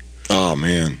Murphy. Oh,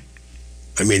 man.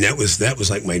 I mean, that was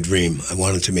like my dream. I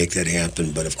wanted to make that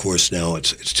happen, but of course now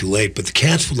it's too late. But the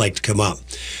Cats would like to come up.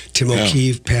 Tim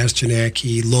O'Keefe,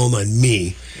 Pasternacki, Loma, and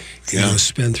me.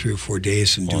 Spend 3 or 4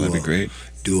 days and that'd be great.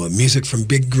 Do a music from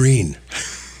Big Green.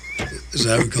 Is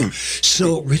that what we call it?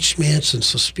 So, Rich Manson,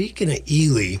 so speaking of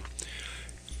Ely,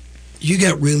 you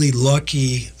got really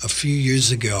lucky a few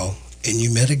years ago, and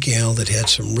you met a gal that had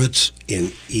some roots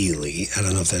in Ely. I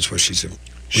don't know if that's where she's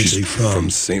originally From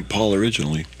St. Paul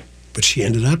originally. but she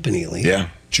ended up in Ely. Yeah.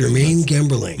 Jermaine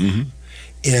Gemberling. Mm-hmm.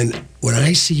 And when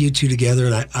I see you two together,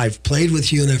 and I've played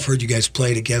with you and I've heard you guys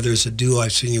play together as a duo,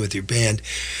 I've seen you with your band,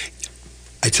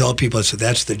 I tell people, I said,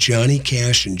 that's the Johnny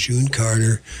Cash and June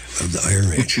Carter of the Iron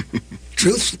Range.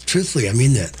 Truthfully, I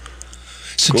mean that.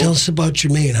 So Cool. tell us about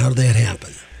Jermaine. How did that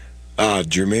happen?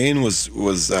 Jermaine was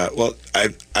well, I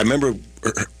remember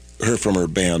her from her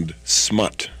band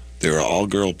Smut. They were an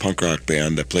all-girl punk rock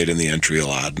band that played in the Entry a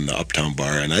lot in the Uptown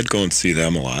Bar, and I'd go and see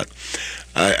them a lot.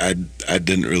 I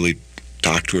didn't really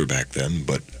talk to her back then,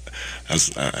 but I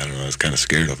don't know, I was kind of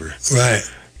scared of her. Right.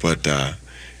 But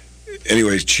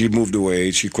anyway, she moved away.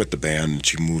 She quit the band. And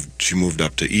she moved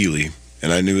up to Ely,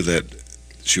 and I knew that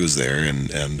she was there.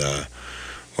 And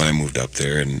when I moved up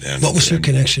there, and What was her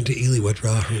connection to Ely? What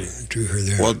drew her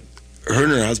there? Well, her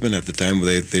and her husband at the time,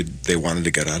 they wanted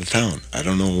to get out of town. I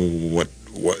don't know what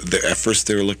at first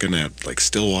they were looking at like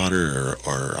Stillwater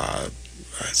or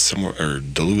somewhere, or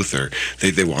Duluth, or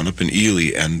they wound up in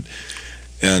Ely, and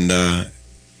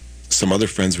some other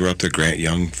friends were up there. Grant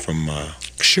Young from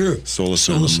Soul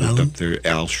Asylum moved up there.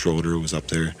 Al Schroeder was up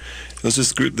there. It was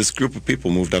this group of people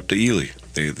moved up to Ely.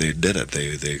 They did it.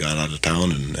 They got out of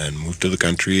town and moved to the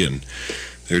country, and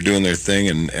they were doing their thing.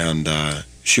 And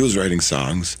she was writing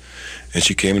songs, and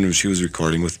she came in and she was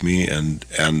recording with me, and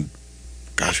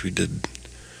gosh, we did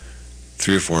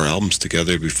 3 or 4 albums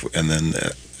together before, and then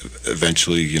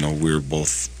eventually, we were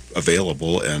both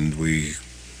available, and we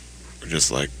were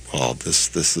just like, well, this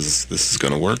is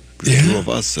going to work, the two of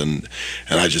us, and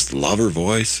I just love her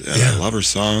voice, and I love her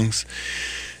songs,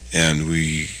 and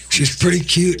she's pretty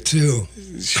cute too.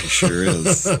 She sure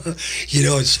is.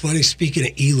 It's funny, speaking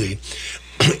of Ely,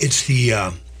 it's the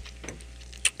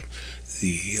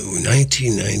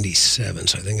 1997,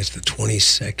 so I think it's the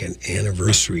 22nd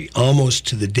anniversary, almost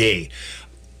to the day,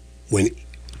 when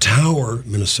Tower,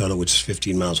 Minnesota, which is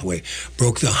 15 miles away,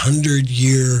 broke the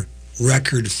 100-year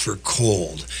record for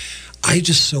cold. I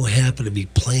just so happened to be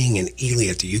playing in Ely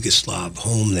at the Yugoslav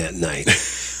home that night,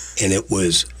 and it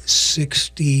was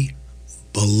 60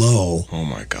 below. Oh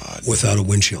my God! Without a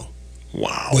wind chill.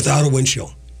 Wow! Without a wind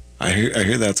chill. I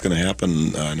hear that's going to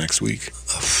happen next week.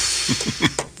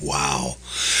 Wow.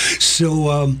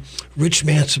 So, Rich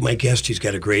Manson, my guest, he's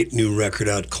got a great new record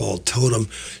out called Totem.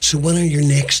 So when are your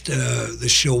next, the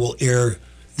show will air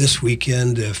this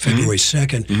weekend, February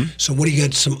 2nd. Mm-hmm. So what do you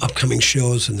got, some upcoming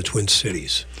shows in the Twin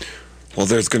Cities? Well,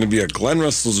 there's going to be a Glenn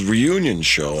Russell's reunion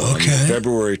show on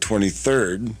February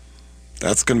 23rd.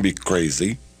 That's going to be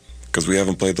crazy, because we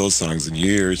haven't played those songs in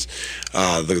years.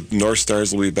 The North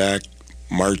Stars will be back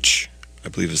March, I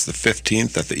believe it's the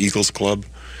 15th at the Eagles Club.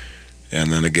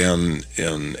 And then again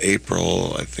in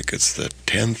April, I think it's the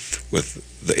 10th, with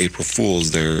the April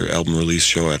Fools, their album release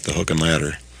show at the Hook and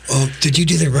Ladder. Oh, did you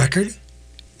do the record?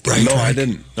 Brian No, Drake? I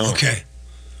didn't. No. Okay.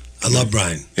 I love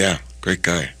Brian. Yeah, great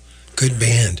guy. Good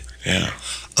band. Yeah.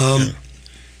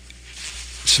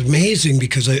 It's amazing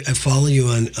because I follow you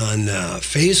on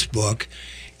Facebook,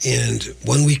 and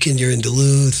one weekend you're in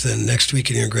Duluth, and next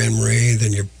weekend you're in Grand Marais,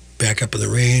 then you're back up in the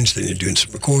range, then you're doing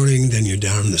some recording, then you're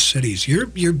down in the cities.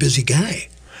 You're a busy guy.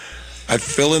 I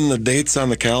fill in the dates on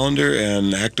the calendar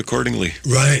and act accordingly.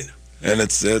 Right. And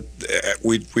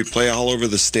we play all over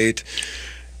the state,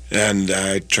 and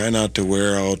I try not to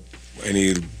wear out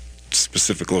any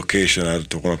specific location. I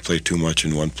don't want to play too much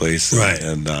in one place. Right.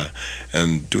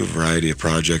 And do a variety of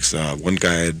projects. One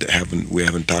guy we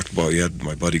haven't talked about yet,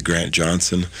 my buddy Grant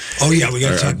Johnson. Oh yeah, we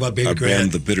got to talk about Baby our Grant.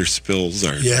 band, The Bitter Spills,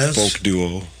 our folk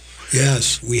duo.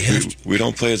 Yes, we have. We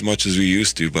don't play as much as we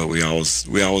used to, but we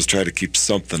always try to keep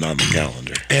something on the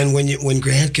calendar. And when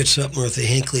Grant gets up north of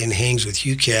Hinckley and hangs with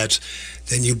you cats,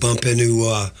 then you bump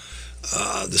into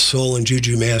the soul and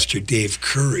juju master Dave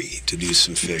Curry to do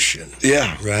some fishing.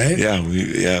 Yeah. Right. Yeah.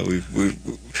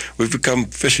 We've become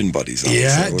fishing buddies.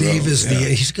 Yeah, Dave is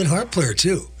he's a good harp player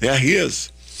too. Yeah, he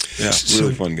is. Yeah,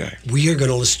 really fun guy. We are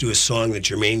going to listen to a song that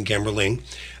Jermaine Gemberling,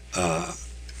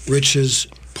 Rich's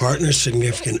partner,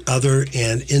 significant other,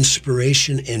 and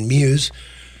inspiration and muse,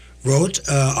 wrote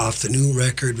off the new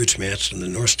record, Rich Manson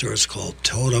and the North Stars, called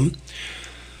Totem.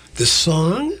 The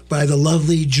song by the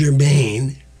lovely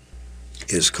Jermaine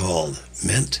is called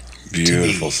Meant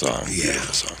Beautiful to Be. song. Yeah.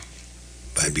 Beautiful song.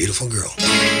 By a beautiful girl.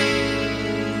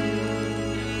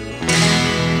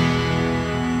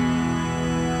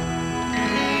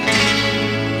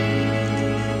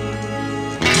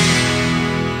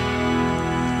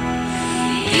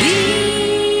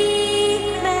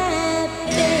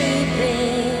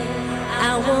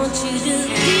 want you to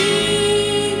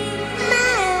be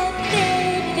my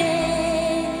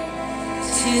baby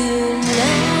tonight.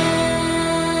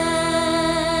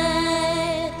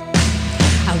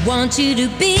 I want you to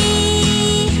be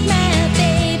my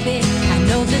baby. I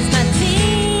know this might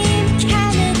seem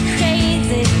kinda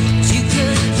crazy, but you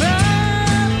could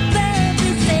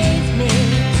probably save me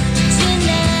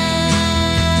tonight.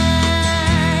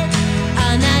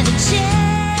 All night in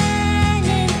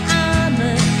shining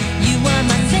armor, you are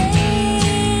my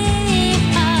safe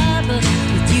harbor.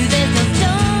 With you there's no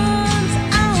storms,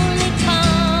 only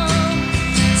calm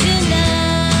tonight.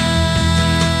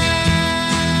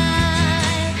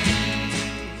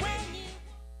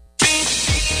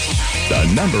 The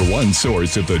number one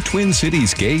source of the Twin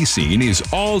Cities gay scene is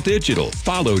All Digital.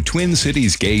 Follow Twin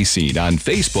Cities Gay Scene on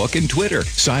Facebook and Twitter.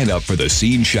 Sign up for the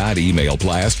Scene Shot email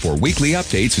blast for weekly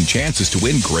updates and chances to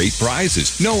win great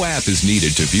prizes. No app is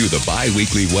needed to view the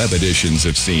bi-weekly web editions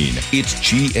of Scene. It's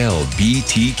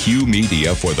GLBTQ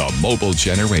media for the mobile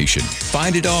generation.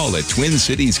 Find it all at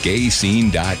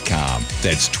TwinCitiesGayScene.com.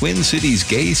 That's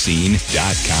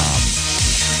TwinCitiesGayScene.com.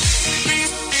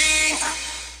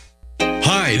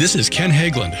 Hi, this is Ken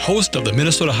Haglund, host of the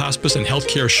Minnesota Hospice and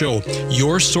Healthcare Show,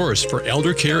 your source for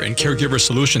elder care and caregiver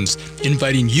solutions,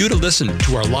 inviting you to listen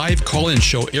to our live call-in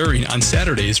show airing on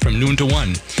Saturdays from noon to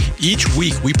 1. Each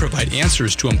week, we provide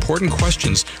answers to important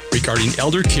questions regarding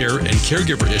elder care and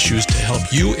caregiver issues to help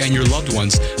you and your loved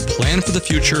ones plan for the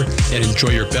future and enjoy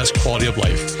your best quality of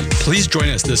life. Please join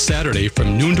us this Saturday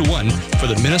from noon to 1 for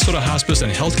the Minnesota Hospice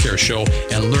and Healthcare Show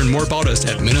and learn more about us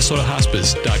at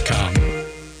minnesotahospice.com.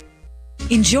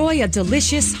 Enjoy a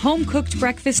delicious home-cooked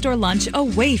breakfast or lunch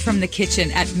away from the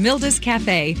kitchen at Milda's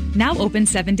Cafe, now open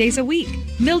 7 days a week.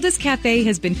 Milda's Cafe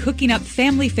has been cooking up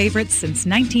family favorites since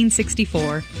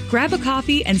 1964. Grab a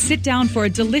coffee and sit down for a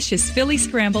delicious Philly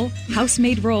scramble,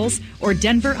 house-made rolls, or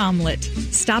Denver omelet.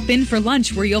 Stop in for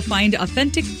lunch where you'll find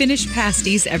authentic Finnish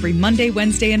pasties every Monday,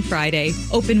 Wednesday, and Friday.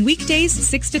 Open weekdays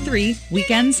 6 to 3,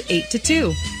 weekends 8 to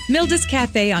 2. Milda's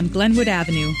Cafe on Glenwood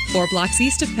Avenue, 4 blocks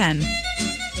east of Penn.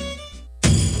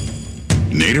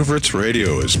 Native Roots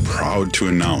Radio is proud to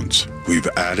announce we've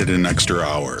added an extra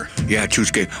hour. Yeah,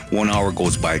 Chushke, 1 hour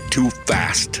goes by too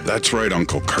fast. That's right,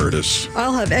 Uncle Curtis.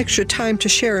 I'll have extra time to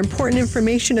share important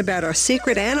information about our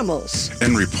secret animals.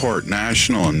 And report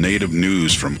national and native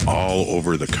news from all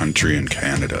over the country and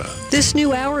Canada. This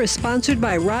new hour is sponsored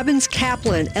by Robbins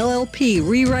Kaplan, LLP,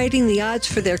 rewriting the odds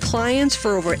for their clients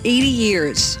for over 80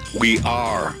 years. We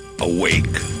are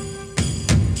awake.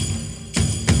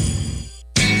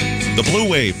 The Blue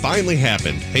Wave finally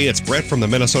happened. Hey, it's Brett from the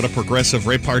Minnesota Progressive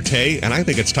Repartee, and I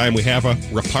think it's time we have a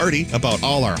repartee about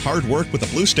all our hard work with the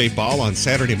Blue State Ball on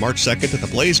Saturday, March 2nd at the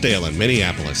Blaisdell in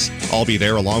Minneapolis. I'll be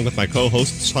there along with my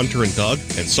co-hosts Hunter and Doug,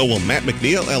 and so will Matt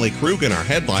McNeil, Ellie Krug, and our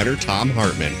headliner Tom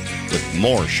Hartman, with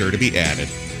more sure to be added.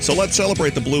 So let's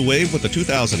celebrate the Blue Wave with the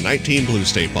 2019 Blue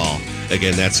State Ball.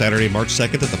 Again, that's Saturday, March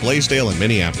 2nd at the Blaisdell in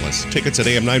Minneapolis. Tickets at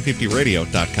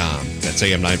am950radio.com. That's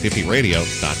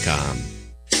am950radio.com.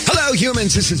 Hello,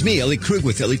 humans. This is me, Ellie Krug,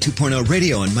 with Ellie 2.0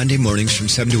 Radio on Monday mornings from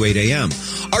 7 to 8 a.m.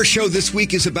 Our show this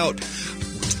week is about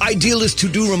idealists who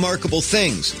do remarkable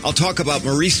things. I'll talk about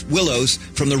Maurice Willows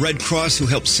from the Red Cross, who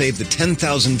helped save the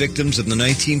 10,000 victims of the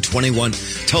 1921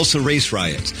 Tulsa race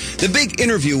riots. The big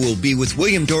interview will be with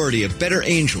William Doherty of Better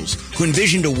Angels, who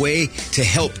envisioned a way to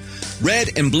help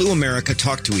Red and Blue America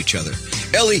talk to each other.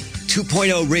 Ellie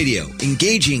 2.0 Radio,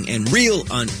 engaging and real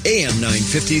on AM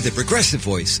 950, the progressive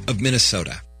voice of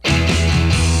Minnesota.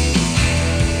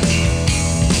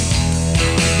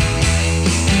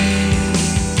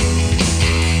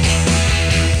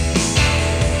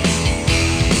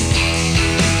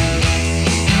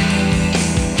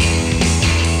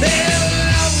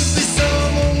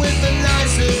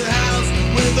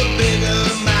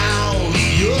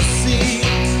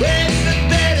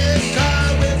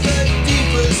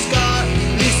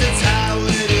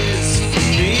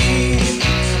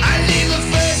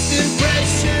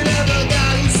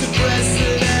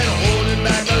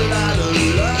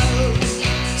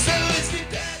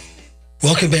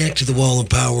 Welcome back to the Wall of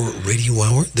Power Radio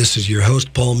Hour. This is your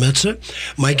host, Paul Metza.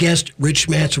 My guest, Rich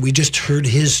Mattson. We just heard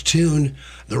his tune,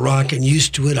 The Rockin'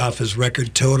 Used to It, off his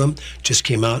record Totem. Just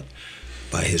came out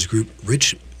by his group,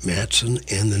 Rich Mattson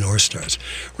and the North Stars.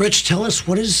 Rich, tell us,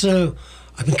 what is...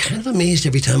 I've been kind of amazed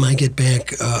every time I get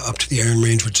back up to the Iron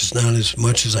Range, which is not as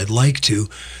much as I'd like to.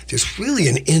 There's really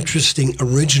an interesting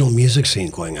original music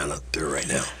scene going on out there right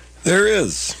now. There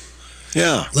is.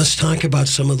 Yeah. Let's talk about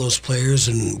some of those players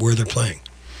and where they're playing.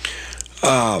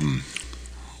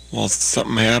 Well,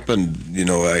 something happened, you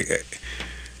know,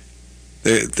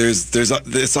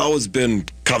 It's always been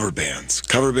cover bands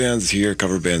here,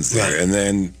 cover bands there,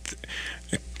 Right.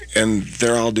 and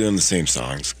they're all doing the same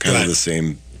songs, kind of the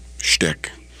same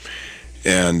shtick,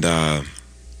 and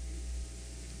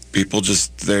people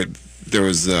just there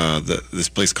was this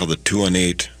place called the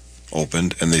 218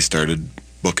 opened, and they started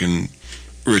booking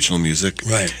original music,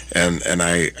 Right. and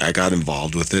I got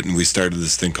involved with it, and we started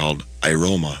this thing called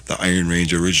IROMA, the Iron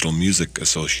Range Original Music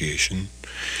Association,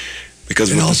 because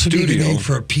It'd with the also be a studio, name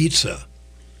for a pizza.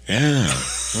 yeah,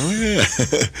 oh yeah,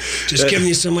 Just giving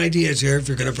you some ideas here if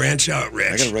you're going to branch out,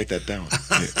 Rich. I gotta write that down.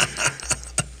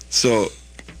 So,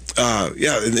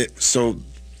 so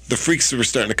the freaks were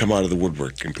starting to come out of the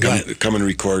woodwork and come and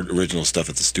record original stuff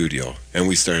at the studio, and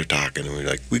we started talking, and we were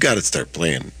like, we got to start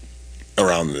playing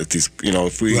around at these,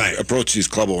 if we approach these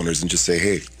club owners and just say,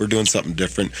 hey, we're doing something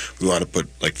different, we want to put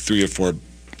like 3 or 4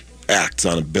 acts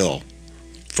on a bill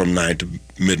from 9 to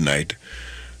midnight,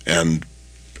 and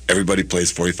everybody plays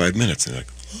 45 minutes, and they're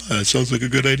like, oh, that sounds like a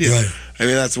good idea. Right. I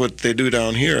mean, that's what they do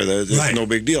down here. It's no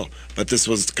big deal. But this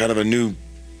was kind of a new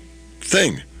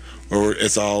thing, where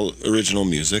it's all original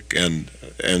music, and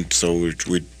so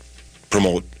we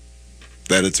promote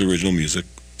that it's original music,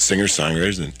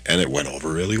 singer-songwriters, and it went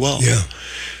over really well. Yeah.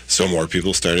 So more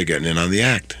people started getting in on the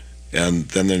act. And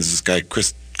then there's this guy,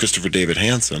 Christopher David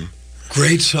Hansen.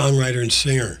 Great songwriter and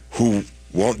singer. Who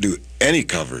won't do any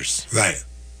covers. Right.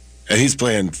 And he's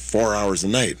playing 4 hours a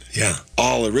night. Yeah.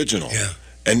 All original. Yeah.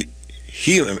 And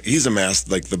he's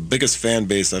amassed like the biggest fan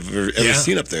base I've ever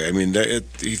seen up there. I mean,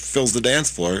 he fills the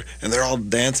dance floor, and they're all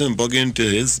dancing and boogieing to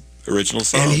his original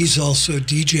songs. And he's also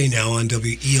DJ now on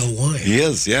WEOY. He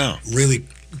is, yeah. Really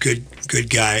good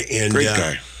guy. And great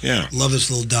guy, yeah. Love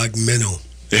his little dog, Minnow.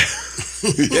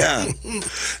 Yeah.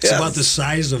 It's about the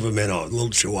size of a minnow, a little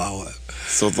chihuahua.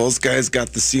 So those guys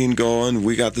got the scene going,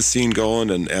 we got the scene going,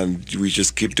 and we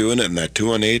just keep doing it. And that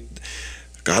 218,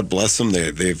 God bless them,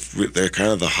 they're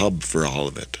kind of the hub for all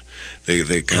of it. I'm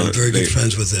very good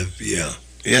friends with them. Yeah.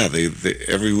 Yeah, they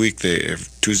every week,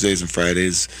 Tuesdays and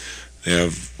Fridays, they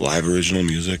have live original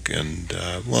music, and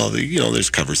there's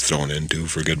covers thrown in too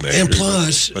for good measure. And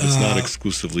plus, but it's not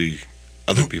exclusively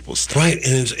other people's stuff. Right,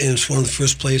 and it's one of the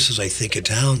first places, I think, in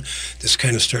town that's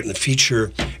kind of starting to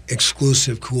feature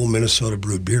exclusive, cool Minnesota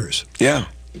brewed beers. Yeah,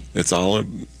 it's all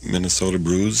Minnesota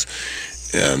brews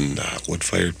and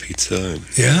wood-fired pizza. And,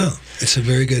 yeah, it's a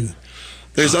very good.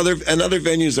 There's other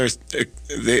venues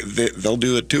they'll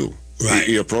do it too. Right.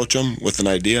 You approach them with an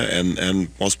idea, and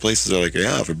most places are like,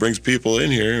 yeah, if it brings people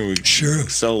in here, we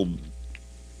sell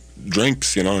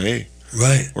drinks. Hey.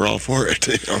 Right. We're all for it.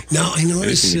 Now, I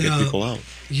noticed to get people out.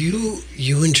 You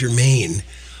and Jermaine,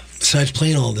 besides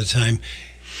playing all the time,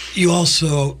 you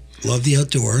also love the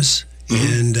outdoors.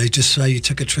 Mm-hmm. And I just saw you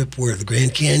took a trip where, the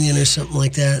Grand Canyon or something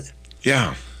like that?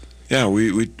 Yeah. Yeah,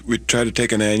 we try to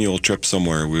take an annual trip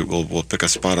somewhere. We'll pick a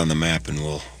spot on the map, and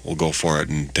we'll go for it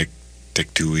and take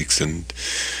 2 weeks and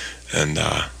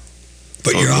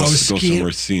but you're always go skiing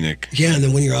somewhere scenic. Yeah, and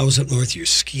then when you're always up north, you're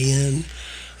skiing.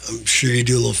 I'm sure you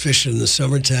do a little fishing in the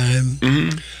summertime.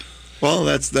 Mm-hmm. Well,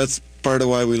 that's part of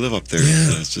why we live up there.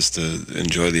 Yeah. It's just to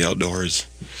enjoy the outdoors.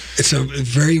 It's a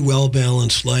very well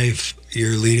balanced life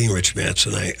you're leading, Rich Matz,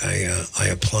 and I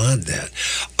applaud that.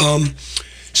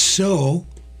 So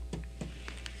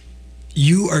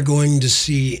you are going to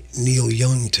see Neil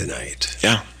Young tonight.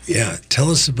 Yeah. Yeah. Tell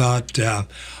us about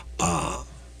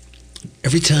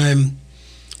every time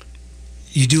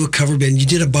you do a cover band. You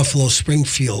did a Buffalo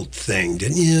Springfield thing,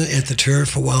 didn't you, at the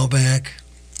Turf a while back?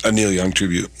 A Neil Young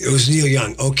tribute. It was Neil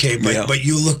Young. Okay, but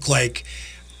you look like,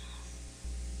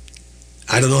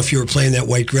 I don't know if you were playing that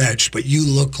White Gretsch, but you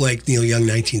look like Neil Young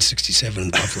 1967 in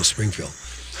Buffalo Springfield.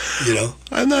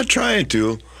 I'm not trying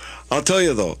to. I'll tell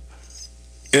you though,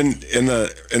 in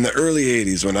the early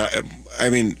 80s, when I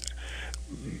mean,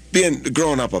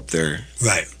 growing up there,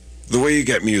 right? The way you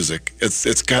get music,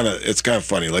 it's kind of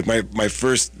funny. Like my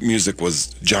first music was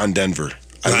John Denver.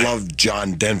 I loved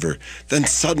John Denver. Then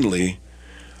suddenly,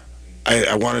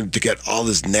 I wanted to get all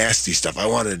this nasty stuff. I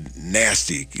wanted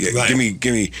nasty. Right.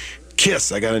 Give me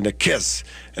Kiss. I got into Kiss,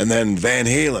 and then Van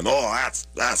Halen. Oh,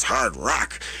 that's hard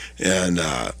rock, and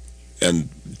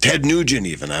Ted Nugent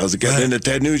even. I was getting into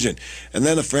Ted Nugent. And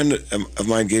then a friend of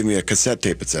mine gave me a cassette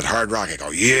tape. It said hard rock. I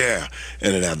go, yeah.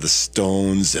 And it had the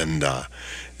Stones and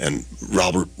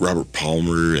Robert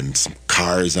Palmer and some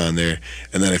Cars on there.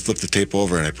 And then I flipped the tape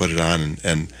over and I put it on,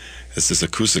 and it's this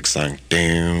acoustic song.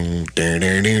 Down, down,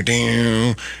 down, down,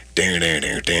 down, down,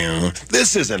 down, down.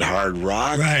 This isn't hard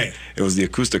rock. Right. It was the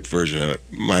acoustic version of it.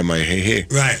 My Hey Hey.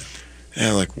 Right. And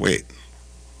I'm like, wait,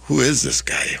 who is this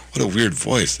guy? What a weird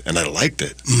voice. And I liked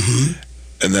it.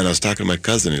 Mm-hmm. And then I was talking to my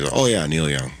cousin. He's like, "Oh yeah, Neil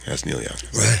Young. That's Neil Young."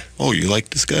 Right. "Oh, you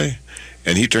like this guy?"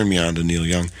 And he turned me on to Neil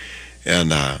Young.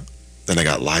 And then I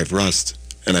got Live Rust,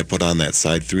 and I put on that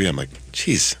side 3. I'm like,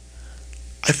 "Geez,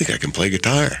 I think I can play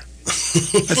guitar. I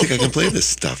think I can play this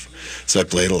stuff." So I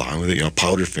played along with it.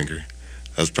 Powderfinger.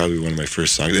 That was probably one of my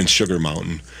first songs. And Sugar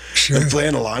Mountain. Sure. I'm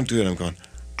playing along to it. I'm going,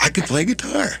 I can play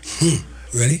guitar.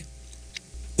 Ready?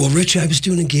 Well, Rich, I was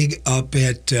doing a gig up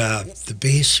at the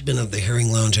basement of the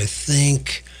Herring Lounge. I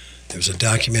think there was a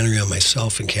documentary on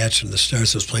myself and Catching the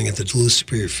Stars. I was playing at the Duluth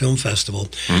Superior Film Festival.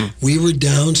 We were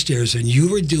downstairs, and you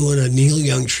were doing a Neil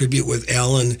Young tribute with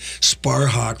Alan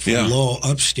Sparhawk from Low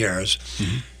upstairs.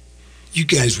 You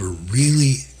guys were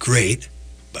really great,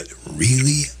 but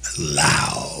really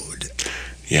loud.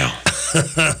 Yeah.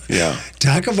 Yeah.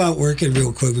 Talk about working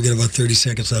real quick. We got about 30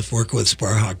 seconds left working with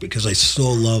Sparhawk because I so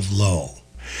love Low.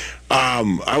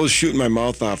 I was shooting my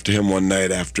mouth off to him one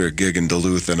night after a gig in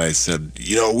Duluth, and I said,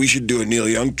 we should do a Neil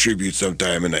Young tribute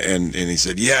sometime. And he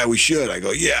said, yeah, we should. I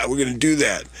go, yeah, we're going to do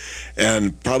that.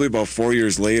 And probably about 4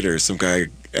 years later, some guy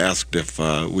asked if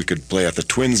we could play at the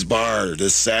Twins Bar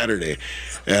this Saturday.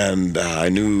 And I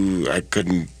knew I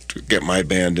couldn't get my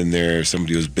band in there.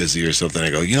 Somebody was busy or something. I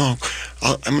go,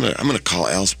 I'm gonna call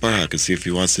Al Sparhawk and see if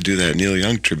he wants to do that Neil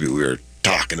Young tribute we were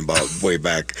talking about way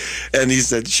back. And he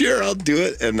said, sure, I'll do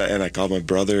it. And I called my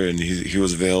brother, and he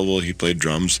was available. He played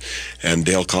drums, and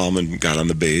Dale Coleman got on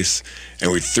the bass,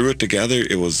 and we threw it together.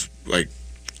 It was like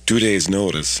 2 days'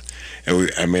 notice,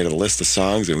 and I made a list of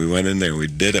songs, and we went in there and we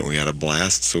did it, and we had a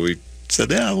blast. So we said,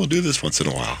 yeah, we'll do this once in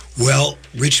a while. Well,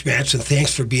 Rich Mattson,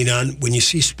 thanks for being on. When you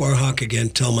see Sparhawk again,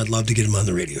 tell him I'd love to get him on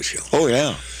the radio show. Oh,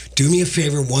 yeah. Do me a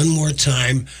favor one more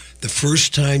time. The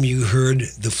first time you heard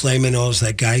the Flamin' O's,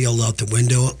 that guy yelled out the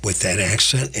window with that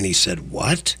accent, and he said,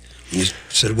 what? And you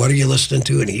said, what are you listening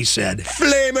to? And he said,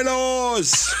 Flamin'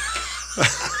 O's!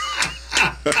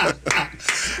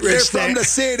 They're from the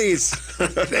cities.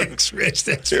 Thanks, Rich.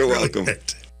 That's You're really welcome.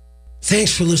 good.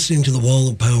 Thanks for listening to the Wall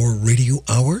of Power Radio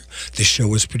Hour. This show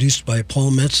was produced by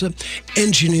Paul Metza,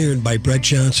 engineered by Brett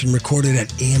Johnson, recorded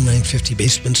at AM 950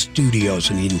 Basement Studios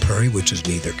in Eden Prairie, which is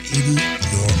neither Eden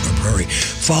nor a prairie.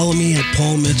 Follow me at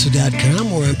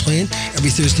paulmetza.com, where I'm playing every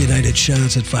Thursday night at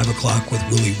Sean's at 5 o'clock with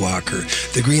Willie Walker.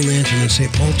 The Green Lantern in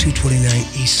St. Paul, 229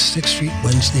 East 6th Street,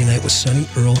 Wednesday night with Sonny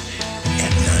Earl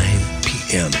at 9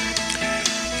 p.m.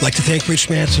 I'd like to thank Rich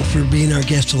Mattson for being our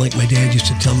guest. And like my dad used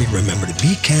to tell me, remember to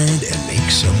be kind and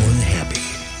make someone happy.